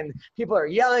talking, and people are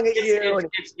yelling at you.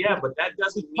 Yeah, but that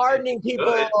doesn't he's pardoning people.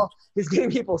 Good. He's giving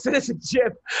people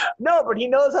citizenship. No, but he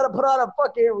knows how to put on a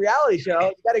fucking reality show.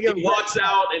 You got to give him. He walks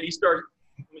out and he starts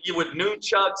with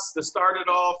nunchucks to start it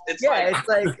off. It's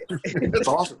like it's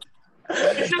awesome.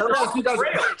 Let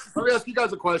me ask you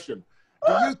guys a question.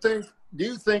 Do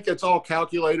you think it's all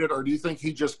calculated, or do you think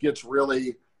he just gets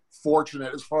really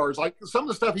fortunate as far as, like, some of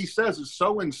the stuff he says is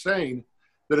so insane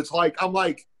that it's like, I'm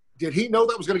like, did he know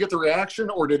that was going to get the reaction,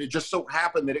 or did it just so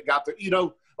happen that it got the,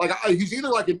 like, he's either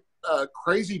like a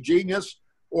crazy genius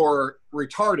or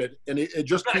retarded, and it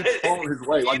just keeps falling his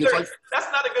way. Like, it's like,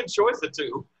 that's not a good choice of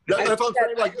two. That's what I'm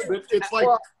saying. Like, it's like,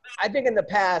 well, I think in the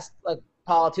past, like,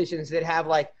 politicians that have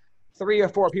like 3 or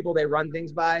 4 people they run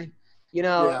things by,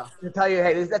 to tell you,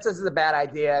 hey, this is a bad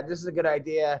idea. This is a good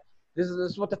idea. This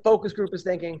is what the focus group is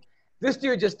thinking. This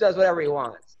dude just does whatever he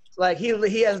wants. Like,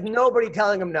 he has nobody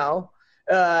telling him no,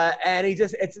 and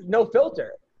it's no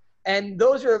filter. And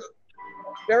those are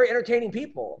very entertaining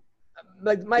people.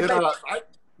 Like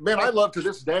I love to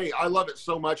this day. I love it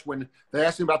so much when they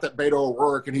asked him about that Beto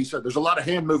O'Rourke, and he said, "There's a lot of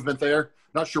hand movement there.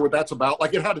 Not sure what that's about."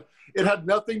 Like, it had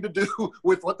nothing to do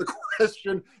with what the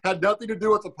question had. Nothing to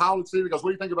do with the policy. Because, what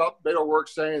do you think about Beto O'Rourke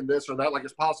saying this or that? Like,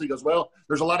 his policy. He goes, "Well,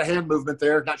 there's a lot of hand movement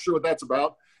there. Not sure what that's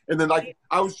about." And then, like,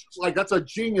 I was like, "That's a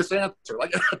genius answer."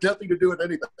 Like, it had nothing to do with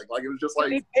anything. Like, it was just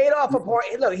like, he paid off a porn.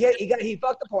 Look, he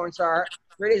fucked a porn star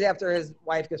 3 days after his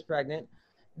wife gets pregnant.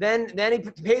 Then he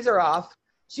pays her off.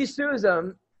 She sues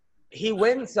him. He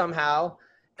wins somehow,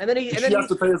 and then he has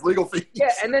to pay his legal fees.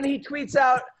 Yeah, and then he tweets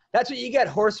out, "That's what you get,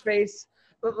 horse face."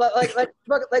 Like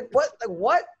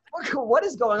what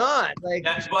is going on? Like,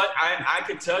 but I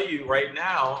can tell you right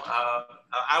now,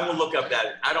 I will look up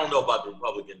that. I don't know about the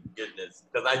Republican getting this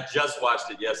because I just watched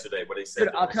it yesterday where they said.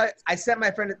 Dude, I'll tell you, I sent my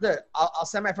friend. I'll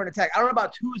send my friend a text. I don't know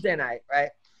about Tuesday night, right?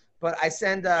 But I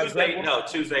send Tuesday night.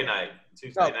 Tuesday night.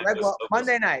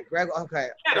 Monday night. Greg, okay.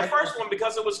 Yeah, the first one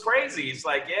because it was crazy. It's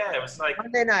like, yeah, it was like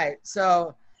Monday night.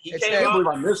 So he came out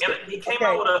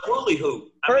with a hula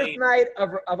hoop. First night of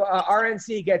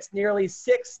RNC gets nearly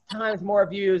 6 times more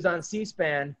views on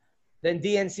C-SPAN than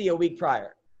DNC a week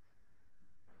prior.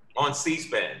 On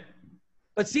C-SPAN.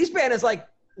 But C-SPAN is like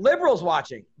liberals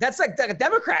watching. That's like a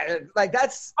Democrat. Like,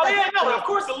 that's. Oh, yeah, no. Of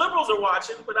course, the liberals are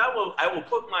watching, but I will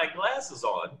put my glasses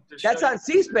on. That's on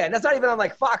C-SPAN. That's not even on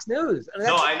like Fox News. I mean,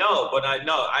 no, I know, but I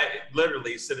know. I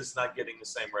literally said it's not getting the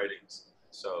same ratings.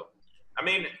 So, I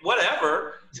mean,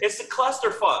 whatever. It's a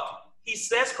clusterfuck. He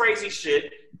says crazy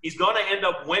shit. He's going to end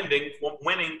up winning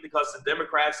because the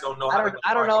Democrats don't know how to.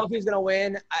 I don't know if he's going to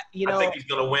win. I think he's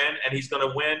going to win, and he's going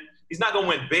to win. He's not going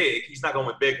to win big. He's not going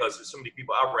to win big because there's so many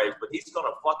people outraged. But he's going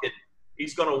to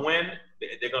he's going to win.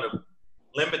 They're going to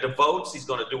limit the votes. He's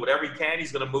going to do whatever he can.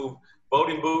 He's going to move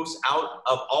voting booths out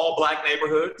of all black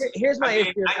neighborhoods. Here's my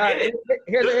issue.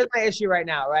 Here's my issue right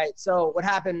now, right? So what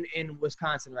happened in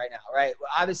Wisconsin right now, right? Well,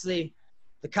 obviously,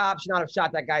 the cops should not have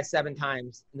shot that guy 7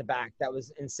 times in the back. That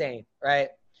was insane, right?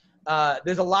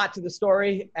 There's a lot to the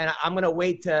story, and I'm going to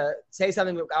wait to say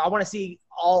something. I want to see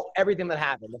everything that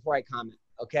happened before I comment.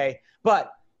 Okay,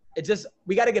 but it's just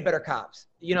we got to get better cops.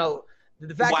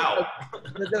 The fact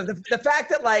the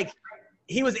fact that like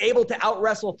he was able to out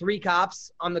wrestle 3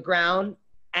 cops on the ground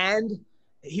and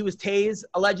he was tased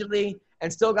allegedly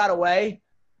and still got away.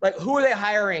 Like, who are they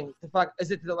hiring?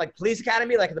 Is it the like police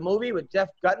academy like the movie with Jeff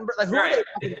Guttenberg? Like, who are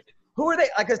they? who are they?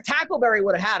 Like, because Tackleberry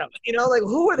would have had them. You know, like,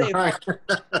 who are they? Right.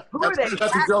 Who are they?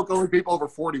 That's a joke only people over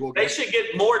 40 will get. They should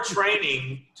get more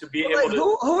training to be able Like,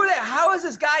 to. who are they? How is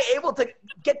this guy able to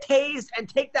get tased and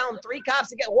take down 3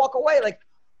 cops and walk away? Like,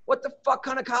 what the fuck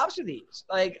kind of cops are these?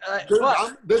 Like, Dude,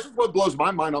 this is what blows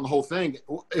my mind on the whole thing.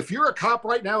 If you're a cop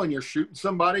right now and you're shooting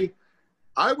somebody,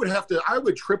 I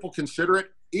would triple consider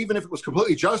it, even if it was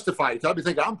completely justified. I'd be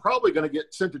thinking, I'm probably going to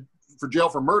get sent for jail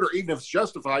for murder, even if it's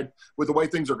justified with the way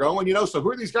things are going, you know? So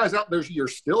who are these guys out there? You're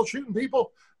still shooting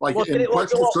people? Like, in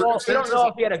questionable circumstances? We don't know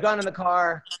if he had a gun in the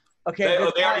car. Okay.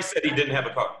 They already said he didn't have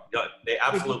a car. They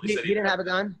absolutely said he didn't have a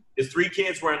gun? His 3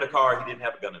 kids were in the car. He didn't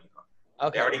have a gun in the car.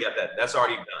 Okay. They already got that. That's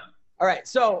already done. All right.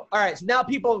 So now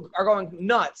people are going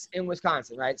nuts in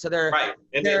Wisconsin, right? So they're right.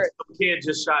 And then some kid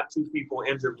just shot 2 people,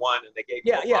 injured 1, and they gave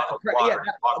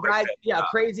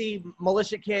crazy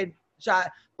militia kid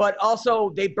shot. But also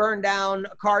they burned down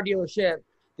a car dealership.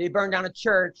 They burned down a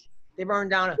church. They burned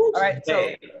down. All right.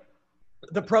 So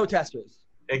the protesters.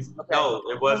 No,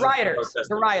 it wasn't.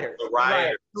 The rioters.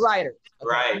 Right. It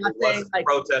wasn't the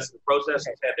protesters. The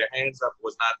protesters had their hands up,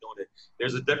 was not doing it.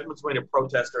 There's a difference between a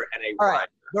protester and a rioter.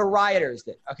 The rioters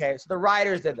did. Okay, so the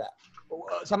rioters did that.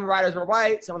 Some of the rioters were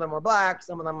white, some of them were black,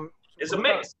 some of them. It's a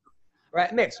mix.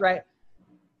 Right, mix, right?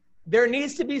 There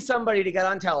needs to be somebody to get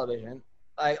on television,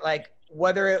 like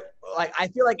whether it, like, I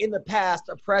feel like in the past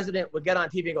a president would get on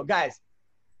TV and go, guys,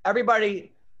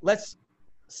 everybody, let's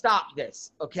stop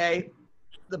this, okay?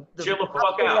 The chill the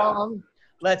fuck out. Wrong.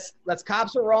 Let's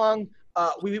cops are wrong.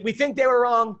 We think they were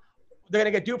wrong. They're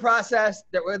gonna get due process.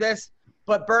 That we're this,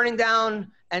 but burning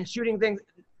down and shooting things,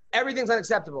 everything's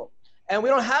unacceptable. And we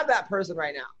don't have that person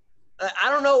right now. I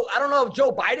don't know if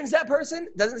Joe Biden's that person.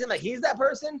 Doesn't seem like he's that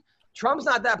person. Trump's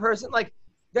not that person. Like,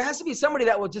 there has to be somebody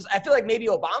that will just. I feel like maybe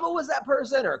Obama was that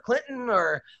person, or Clinton,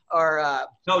 or.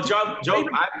 No, Joe.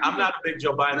 I'm not a big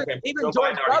Joe Biden fan. Even Joe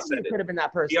George Biden W. could have been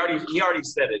that person. He already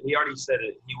said it. He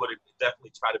would have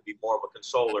definitely tried to be more of a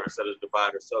consoler instead of a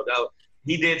divider. So no,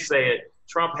 he did say it.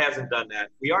 Trump hasn't done that.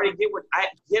 We already get what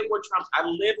Trump. I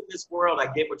live in this world.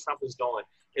 I get what Trump is doing.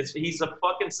 He's a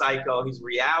fucking psycho. He's a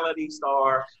reality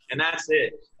star, and that's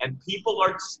it. And people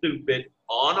are stupid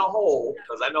on a whole,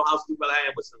 because I know how stupid I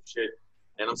am with some shit,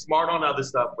 and I'm smart on other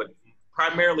stuff, but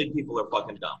primarily people are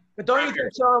fucking dumb. But don't you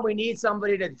think, Sean, we need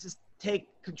somebody to just take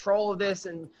control of this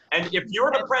and if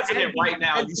you're the president right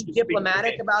now, you should be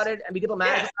diplomatic about it and be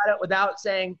diplomatic about it without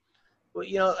saying,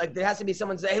 you know, like, there has to be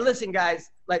someone say, hey, listen,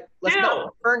 guys, like, let's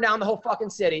not burn down the whole fucking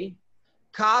city.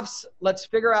 Cops, let's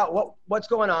figure out what's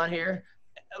going on here.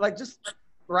 Like, just,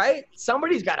 right?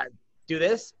 Somebody's got to do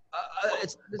this.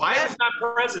 Biden's not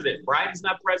president. Biden's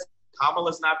not president.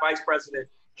 Kamala's not vice president.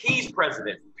 He's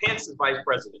president. Pence is vice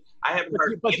president. I haven't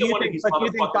heard either one of these motherfuckers. But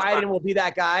you think Biden will be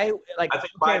that guy? Like, I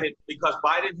think Biden, because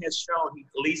Biden has shown he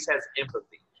at least has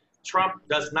empathy. Trump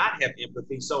does not have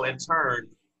empathy, so in turn,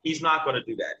 he's not going to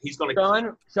do that. He's going to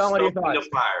Sean, what are your stoke the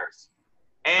fires.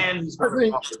 And he's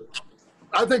going to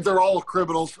I think they're all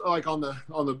criminals, like on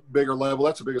the bigger level.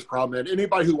 That's the biggest problem. And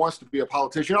anybody who wants to be a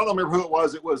politician, I don't remember who it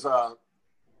was. It was, I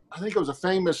think it was a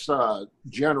famous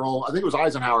general. I think it was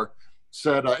Eisenhower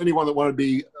said anyone that wanted to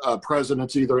be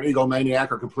president's either an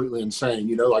egomaniac or completely insane.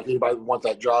 You know, like anybody would want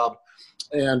that job.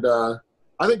 And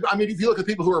I mean, if you look at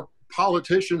people who are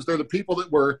politicians, they're the people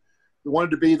that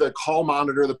wanted to be the call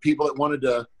monitor, the people that wanted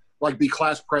to like be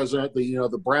class president,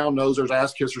 the brown nosers,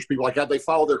 ass kissers, people like that. They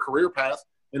follow their career path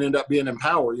and end up being in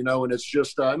power, you know, and it's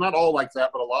just not all like that,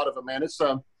 but a lot of them, man. It's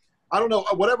I don't know,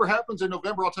 whatever happens in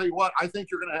November, I'll tell you what, I think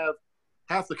you're going to have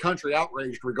half the country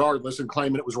outraged regardless and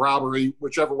claiming it was robbery,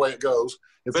 whichever way it goes.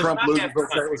 If Trump loses, they'll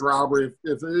say it was robbery,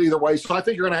 if either way. So I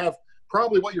think you're going to have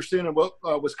probably what you're seeing in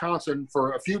Wisconsin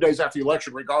for a few days after the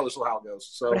election, regardless of how it goes.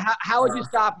 So, but how would you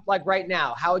stop, like right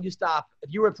now, how would you stop,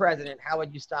 if you were president, how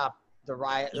would you stop the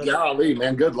riot? Golly,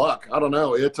 man, good luck. I don't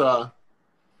know.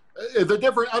 They're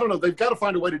different. I don't know. They've got to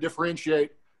find a way to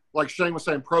differentiate, like Shang was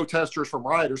saying, protesters from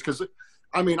rioters. Because,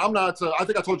 I mean, I'm not. I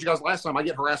think I told you guys last time. I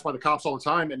get harassed by the cops all the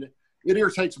time, and it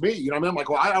irritates me. You know, what I mean, I'm like,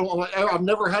 well, I've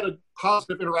never had a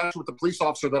positive interaction with a police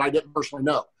officer that I didn't personally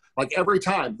know. Like every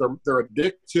time, they're a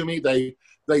dick to me. They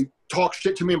talk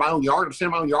shit to me in my own yard. I'm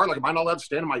standing in my own yard. Like, am I not allowed to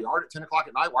stand in my yard at 10 o'clock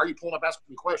at night? Why are you pulling up asking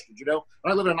me questions? You know,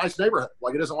 and I live in a nice neighborhood.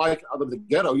 Like, it isn't like I live in the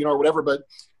ghetto, you know, or whatever. But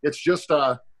it's just.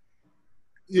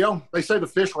 You know, they say the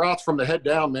fish rots from the head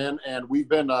down, man, and we've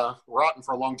been rotten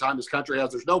for a long time. This country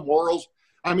has. There's no morals.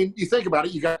 I mean, you think about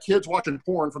it. You got kids watching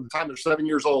porn from the time they're 7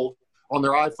 years old on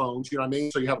their iPhones. You know what I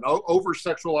mean? So you have an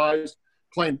over-sexualized,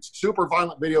 playing super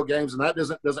violent video games, and that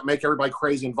doesn't make everybody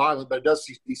crazy and violent, but it does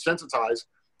desensitize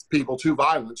people to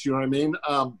violence. You know what I mean?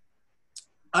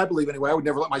 I believe anyway. I would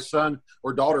never let my son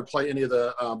or daughter play any of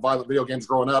the violent video games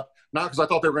growing up. Not because I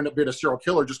thought they were going to be a serial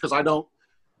killer, just because I don't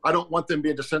want them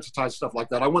being desensitized to stuff like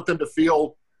that. I want them to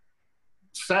feel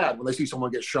sad when they see someone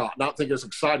get shot, not think it's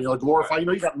exciting. Glorify.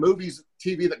 You got movies,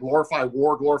 TV that glorify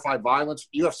war, glorify violence.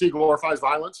 UFC glorifies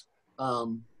violence.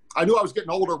 I knew I was getting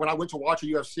older when I went to watch a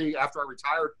UFC after I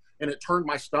retired, and it turned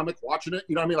my stomach watching it.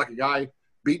 You know what I mean? Like a guy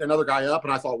beating another guy up,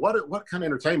 and I thought, what kind of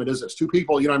entertainment is this? Two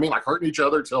people, you know what I mean, like hurting each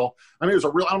other till, I mean, it was a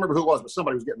real, I don't remember who it was, but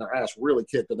somebody was getting their ass really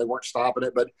kicked, and they weren't stopping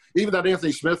it. But even that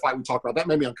Anthony Smith fight we talked about, that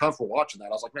made me uncomfortable watching that. I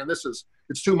was like, man,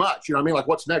 it's too much. You know what I mean? Like,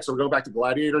 what's next? So we go back to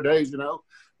Gladiator days, you know?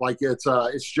 Like,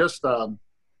 it's just, I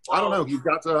don't know. You've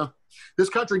got to, this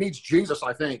country needs Jesus,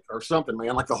 I think, or something,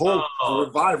 man. Like the whole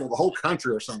revival, the whole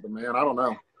country or something, man. I don't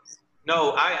know.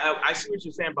 No, I see what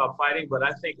you're saying about fighting, but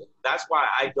I think that's why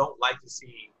I don't like to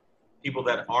see people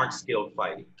that aren't skilled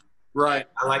fighting. Right.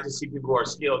 I like to see people who are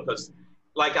skilled because,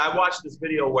 like, I watched this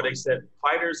video where they said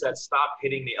fighters that stopped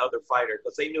hitting the other fighter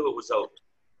because they knew it was over,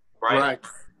 right?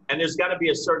 And there's got to be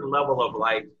a certain level of,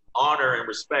 like, honor and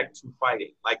respect to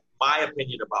fighting. Like, my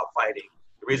opinion about fighting,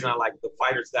 the reason I like the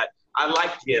fighters that I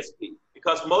like GSP,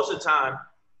 because most of the time,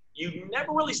 you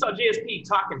never really saw GSP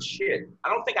talking shit. I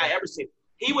don't think I ever seen it.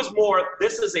 He was more,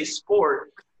 this is a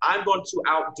sport. I'm going to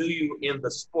outdo you in the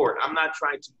sport. I'm not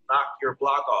trying to knock your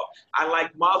block off. I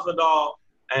like Masvidal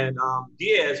and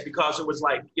Diaz because it was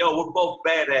like, yo, we're both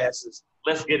badasses.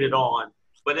 Let's get it on.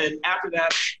 But then after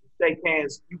that, shake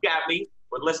hands. You got me,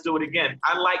 but let's do it again.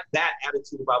 I like that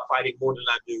attitude about fighting more than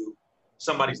I do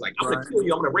somebody's like, I'm going to kill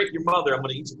you. I'm going to rape your mother. I'm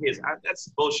going to eat your kids. That's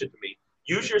bullshit to me.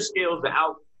 Use your skills to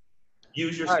outskill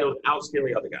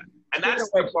the other guy. And that's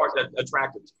the part that's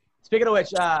attractive to me. Speaking of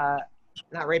which,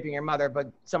 not raping your mother,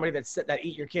 but somebody that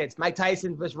eat your kids. Mike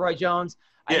Tyson versus Roy Jones.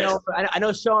 Yes. I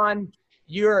know, Sean,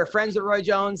 you're friends with Roy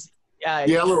Jones. Yeah,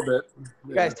 a little bit.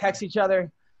 You guys text each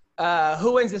other.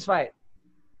 Who wins this fight?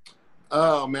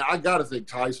 Oh, man, I got to think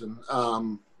Tyson.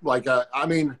 I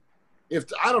mean,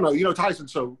 I don't know. You know,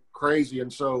 Tyson's so crazy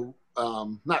and so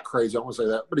not crazy. I don't want to say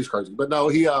that, but he's crazy. But no,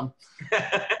 he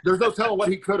there's no telling what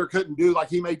he could or couldn't do. Like,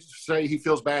 he may say he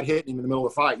feels bad hitting him in the middle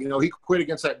of the fight. You know, he quit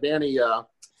against that Danny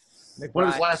one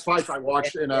of his last fights I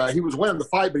watched, and he was winning the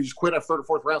fight, but he just quit after third or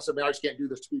fourth round. Said, man, I just can't do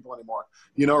this to people anymore,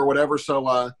 you know, or whatever. So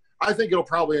I think it'll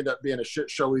probably end up being a shit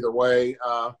show either way.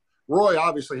 Roy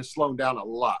obviously has slowed down a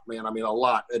lot, man. I mean, a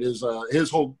lot. It is his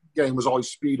whole game was always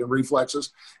speed and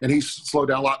reflexes, and he's slowed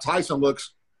down a lot. Tyson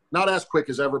looks not as quick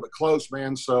as ever, but close,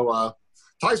 man. So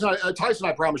Tyson,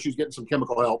 I promise you, is getting some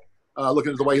chemical help.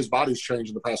 Looking at the way his body's changed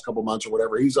in the past couple months or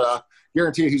whatever. He's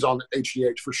guarantee he's on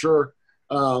HGH for sure.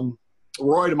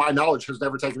 Roy, to my knowledge, has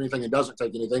never taken anything and doesn't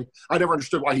take anything. I never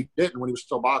understood why he didn't when he was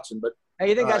still boxing. But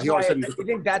you think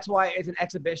that's why it's an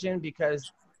exhibition, because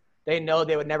they know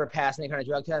they would never pass any kind of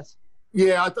drug test?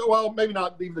 Yeah, well, maybe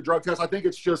not even the drug test. I think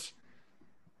it's just,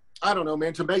 I don't know,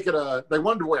 man, to make it they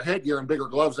wanted to wear headgear and bigger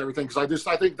gloves and everything, because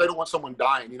I think they don't want someone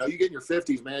dying. You know, you get in your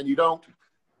 50s, man, you don't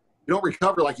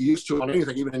recover like you used to on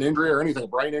anything, even an injury or anything, a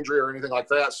brain injury or anything like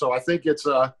that. So I think it's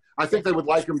I think they would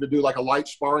like him to do like a light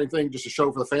sparring thing just to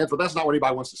show for the fans, but that's not what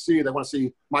anybody wants to see. They want to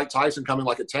see Mike Tyson come in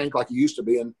like a tank like he used to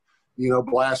be and, you know,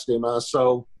 blast him.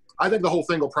 So I think the whole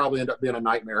thing will probably end up being a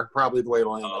nightmare, probably the way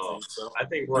it'll end. I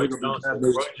think Roy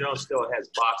Jones still has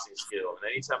boxing skill.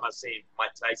 And anytime I see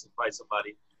Mike Tyson fight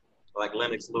somebody like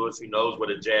Lennox Lewis, who knows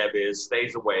what a jab is,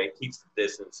 stays away, keeps the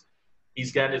distance,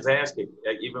 he's got his ass kicked.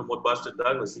 Even with Buster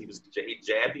Douglas, he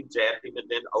jabbed him, and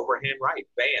then overhand right,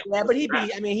 bam. Yeah, but he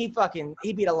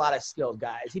beat a lot of skilled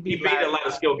guys. He beat a lot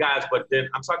of skilled guys, but then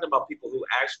I'm talking about people who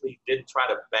actually didn't try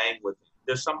to bang with him.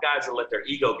 There's some guys that let their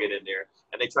ego get in there,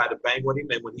 and they try to bang with him,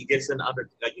 and when he gets in under,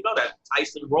 you know, that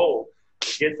Tyson roll,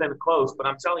 he gets in close. But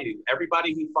I'm telling you,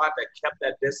 everybody he fought that kept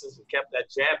that distance and kept that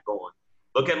jab going.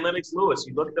 Look at Lennox Lewis.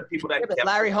 You look at the people that kept.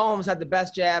 Larry Holmes had the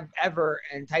best jab ever,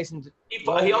 and Tyson.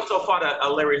 He also fought a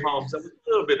Larry Holmes that was a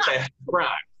little bit past prime.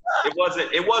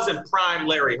 It wasn't prime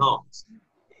Larry Holmes.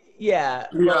 Yeah,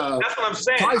 that's what I'm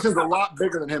saying. Tyson's a lot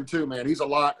bigger than him too, man. He's a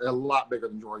lot bigger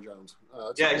than Roy Jones.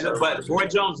 But Roy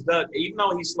Jones does. Even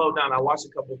though he slowed down, I watched a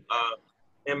couple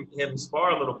him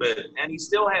spar a little bit, and he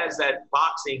still has that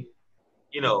boxing,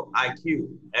 you know, IQ.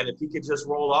 And if he could just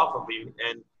roll off of him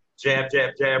and jab,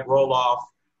 roll off,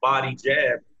 body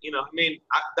jab. You know, I mean,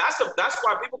 that's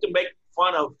why people can make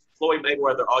fun of Floyd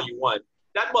Mayweather all you want.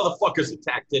 That motherfucker's a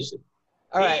tactician.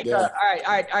 All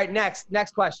right.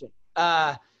 Next question.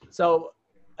 So,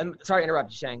 I'm sorry to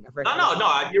interrupt you, Shang.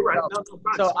 No, you're right.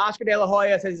 So Oscar De La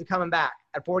Hoya says he's coming back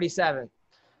at 47.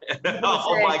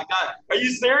 Oh my God. Are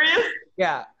you serious?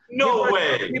 Yeah. No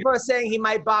way. People are saying he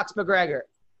might box McGregor.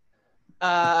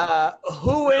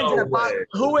 Who wins in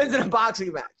Who wins in a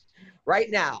boxing match right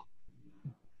now?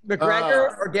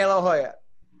 McGregor or De La Hoya?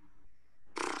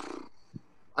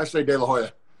 I say De La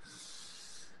Hoya.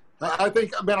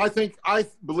 I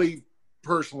believe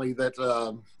personally that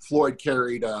Floyd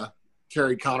carried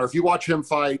Conor. If you watch him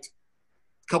fight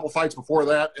a couple fights before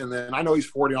that, and then I know he's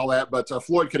 40 and all that, but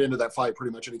Floyd could end that fight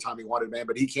pretty much anytime he wanted, man.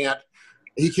 But he can't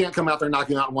come out there and knock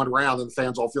him out in one round and the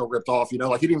fans all feel ripped off.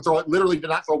 Like he didn't literally did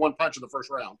not throw one punch in the first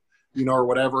round, or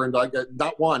whatever, and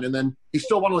not one. And then he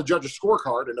still won on the judge's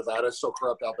scorecard in Nevada. It's so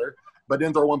corrupt out there, but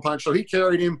didn't throw one punch. So he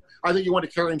carried him. I think he wanted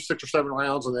to carry him 6 or 7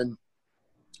 rounds, and then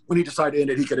when he decided to end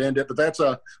it, he could end it. But that's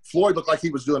Floyd looked like he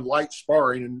was doing light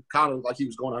sparring, and Conor looked like he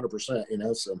was going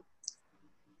 100%. So.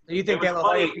 You think De La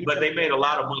Hoya? But they made a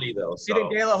lot of money though. So. You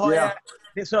think De La Hoya?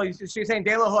 Yeah. So you're saying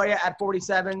De La Hoya at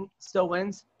 47 still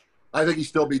wins? I think he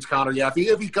still beats Conor. Yeah,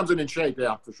 if he comes in shape,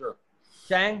 yeah, for sure.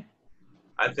 Shang?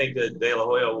 I think that De La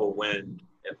Hoya will win,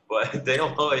 but De La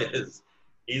Hoya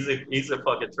he's a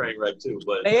fucking train wreck too.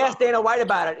 But they asked Dana White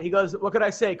about it. He goes, "What could I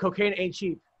say? Cocaine ain't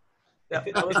cheap."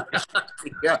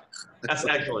 Yeah, that's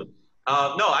excellent.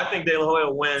 No, I think De La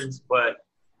Hoya wins, but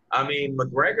I mean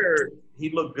McGregor, he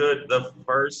looked good the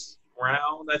first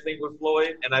round, I think, with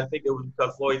Floyd, and I think it was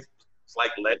because Floyd's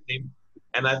like letting him,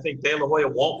 and I think De La Hoya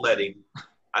won't let him.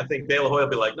 I think De La Hoya will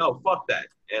be like, no, fuck that,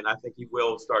 and I think he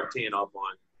will start teeing up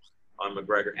on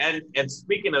McGregor. And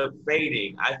speaking of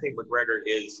fading, I think McGregor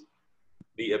is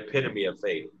the epitome of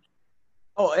fading.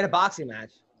 Oh, in a boxing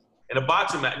match. In a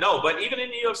boxing match, no, but even in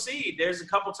the UFC, there's a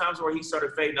couple times where he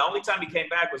started fading. The only time he came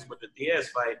back was with the Diaz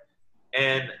fight,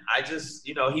 and I just,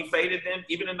 he faded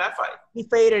even in that fight. He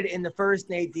faded in the first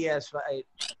Nate Diaz fight.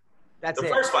 That's the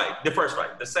first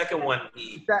fight. The second one,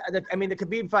 the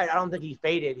Khabib fight, I don't think he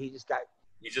faded. He just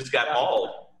got mauled.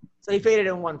 So he faded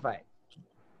in one fight.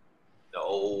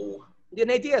 No. The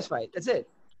Nate Diaz fight. That's it.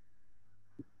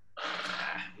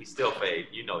 He still fades.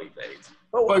 He fades.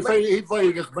 Well, he played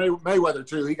against Mayweather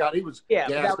too. He was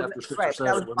gassed after 6 or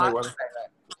 7 with Mayweather.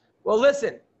 Right. Well,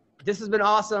 listen, this has been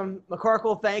awesome,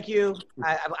 McCorkle. Thank you.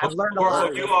 I've learned a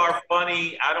lot. You are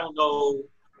funny. I don't know.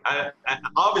 I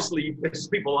obviously you piss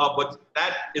people off, but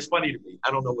that is funny to me.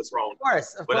 I don't know what's wrong. Of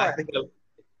course. I think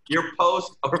your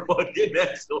posts are fucking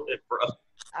excellent, bro.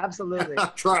 Absolutely. I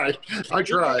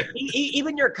try.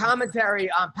 Even your commentary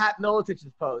on Pat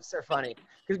Militich's posts are funny.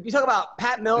 Because you talk about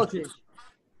Pat Militich.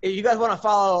 If you guys want to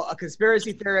follow a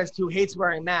conspiracy theorist who hates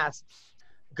wearing masks,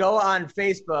 go on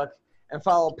Facebook and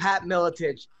follow Pat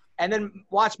Militich. And then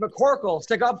watch McCorkle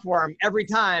stick up for him every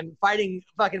time fighting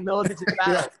fucking Militich's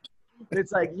battle.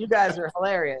 It's like, you guys are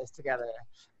hilarious together.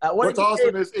 What's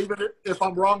awesome is even if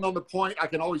I'm wrong on the point, I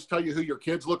can always tell you who your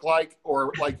kids look like,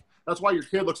 or like that's why your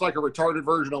kid looks like a retarded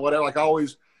version or whatever. Like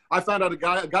I found out a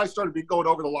guy started going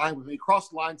over the line with me. He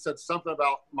crossed the line, said something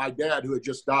about my dad who had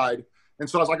just died. And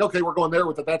so I was like, okay, we're going there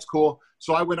with it. That's cool.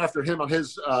 So I went after him on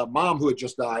his mom who had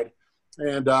just died.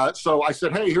 And so I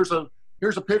said, hey, here's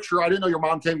a picture. I didn't know your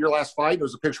mom came to your last fight. It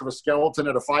was a picture of a skeleton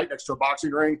at a fight next to a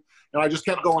boxing ring. And I just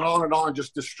kept going on and on,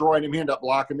 just destroying him. He ended up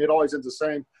blocking me. It always ends the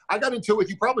same. I got into it.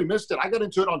 You probably missed it. I got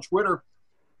into it on Twitter.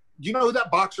 Do you know who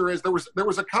that boxer is? There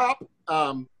was a cop.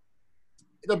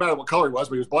 It doesn't matter what color he was,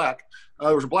 but he was black.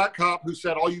 There was a black cop who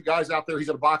said, all you guys out there, he's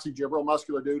at a boxing gym, real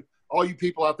muscular dude. All you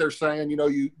people out there saying,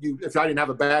 you if I didn't have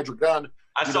a badge or gun,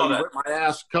 you whip my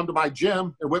ass, come to my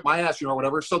gym and whip my ass,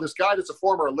 whatever. So this guy that's a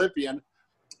former Olympian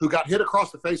who got hit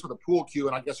across the face with a pool cue,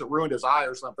 and I guess it ruined his eye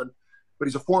or something, but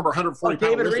he's a former 140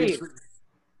 pound David Reed.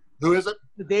 Who is it?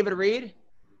 David Reed?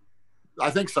 I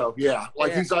think so, yeah.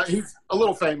 He's a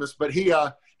little famous, but he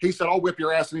said, I'll whip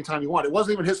your ass anytime you want. It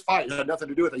wasn't even his fight. It had nothing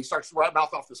to do with it. He starts right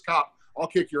mouth off this cop. I'll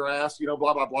kick your ass, blah,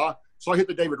 blah, blah. So I hit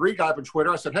the David Reed guy up on Twitter.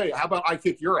 I said, hey, how about I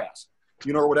kick your ass,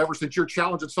 or whatever, since you're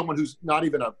challenging someone who's not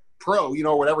even a pro,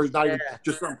 or whatever, who's not even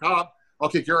just some cop, I'll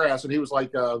kick your ass. And he was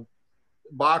like,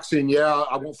 boxing, yeah,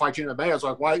 I won't fight you in MMA. I was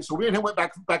like, why? So we and him went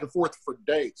back and forth for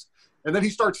days. And then he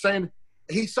starts saying,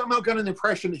 he somehow got an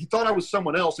impression, he thought I was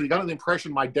someone else, and he got an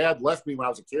impression my dad left me when I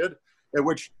was a kid,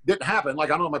 which didn't happen.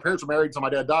 Like, I don't know, my parents were married until my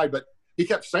dad died, but he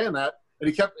kept saying that, and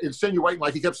he kept insinuating,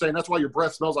 he kept saying, that's why your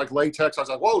breath smells like latex. I was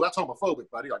like, whoa, that's homophobic,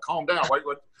 buddy. Like, calm down. What?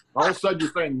 All of a sudden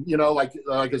you're saying,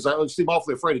 because I seem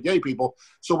awfully afraid of gay people.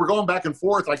 So we're going back and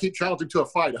forth. I keep challenging to a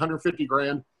fight, 150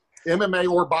 grand, MMA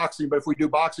or boxing, but if we do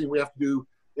boxing, we have to do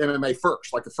MMA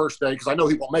first, like the first day, because I know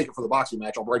he won't make it for the boxing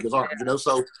match. I'll break his arm,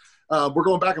 So we're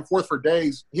going back and forth for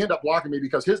days. He ended up blocking me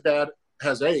because his dad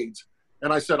has AIDS.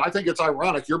 And I said, I think it's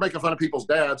ironic. You're making fun of people's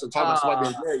dads and talking about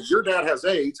somebody being gay. Your dad has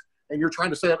AIDS, and you're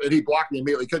trying to say it. And he blocked me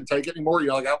immediately. Couldn't take it anymore.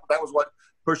 That was what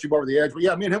pushed him over the edge. But,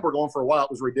 yeah, me and him were going for a while.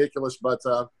 It was ridiculous. But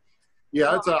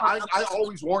Yeah, I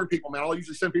always warn people, man. I'll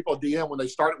usually send people a DM when they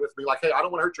start it with me, like, hey, I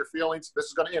don't want to hurt your feelings. This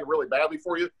is going to end really badly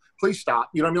for you. Please stop.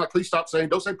 You know what I mean? Like, please stop saying,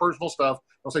 don't say personal stuff.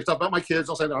 Don't say stuff about my kids.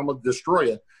 Don't say that I'm going to destroy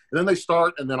you. And then they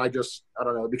start, and then I don't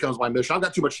know, it becomes my mission. I've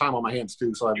got too much time on my hands,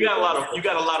 too. So you got a lot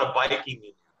of Viking in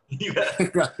you.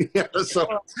 Yeah, that's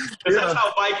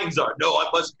how Vikings are. No, I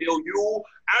must kill you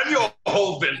and your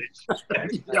whole village.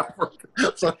 Yeah,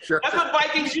 so sure. That's what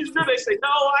Vikings used to do. They say, no,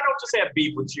 I don't just have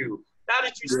beef with you. Now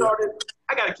that you started,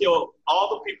 I got to kill all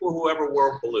the people who ever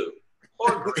wore blue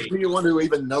or green. Anyone who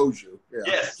even knows you. Yeah.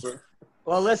 Yes.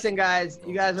 Well, listen, guys.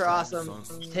 You guys are awesome.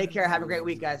 Take care. Have a great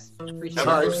week, guys. Appreciate it.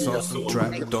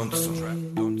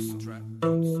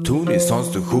 Түүний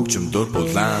сонсдог хөгжим дур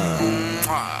булаан.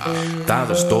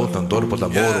 Даадаш дуулан дур булаа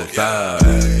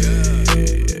мууруулаа.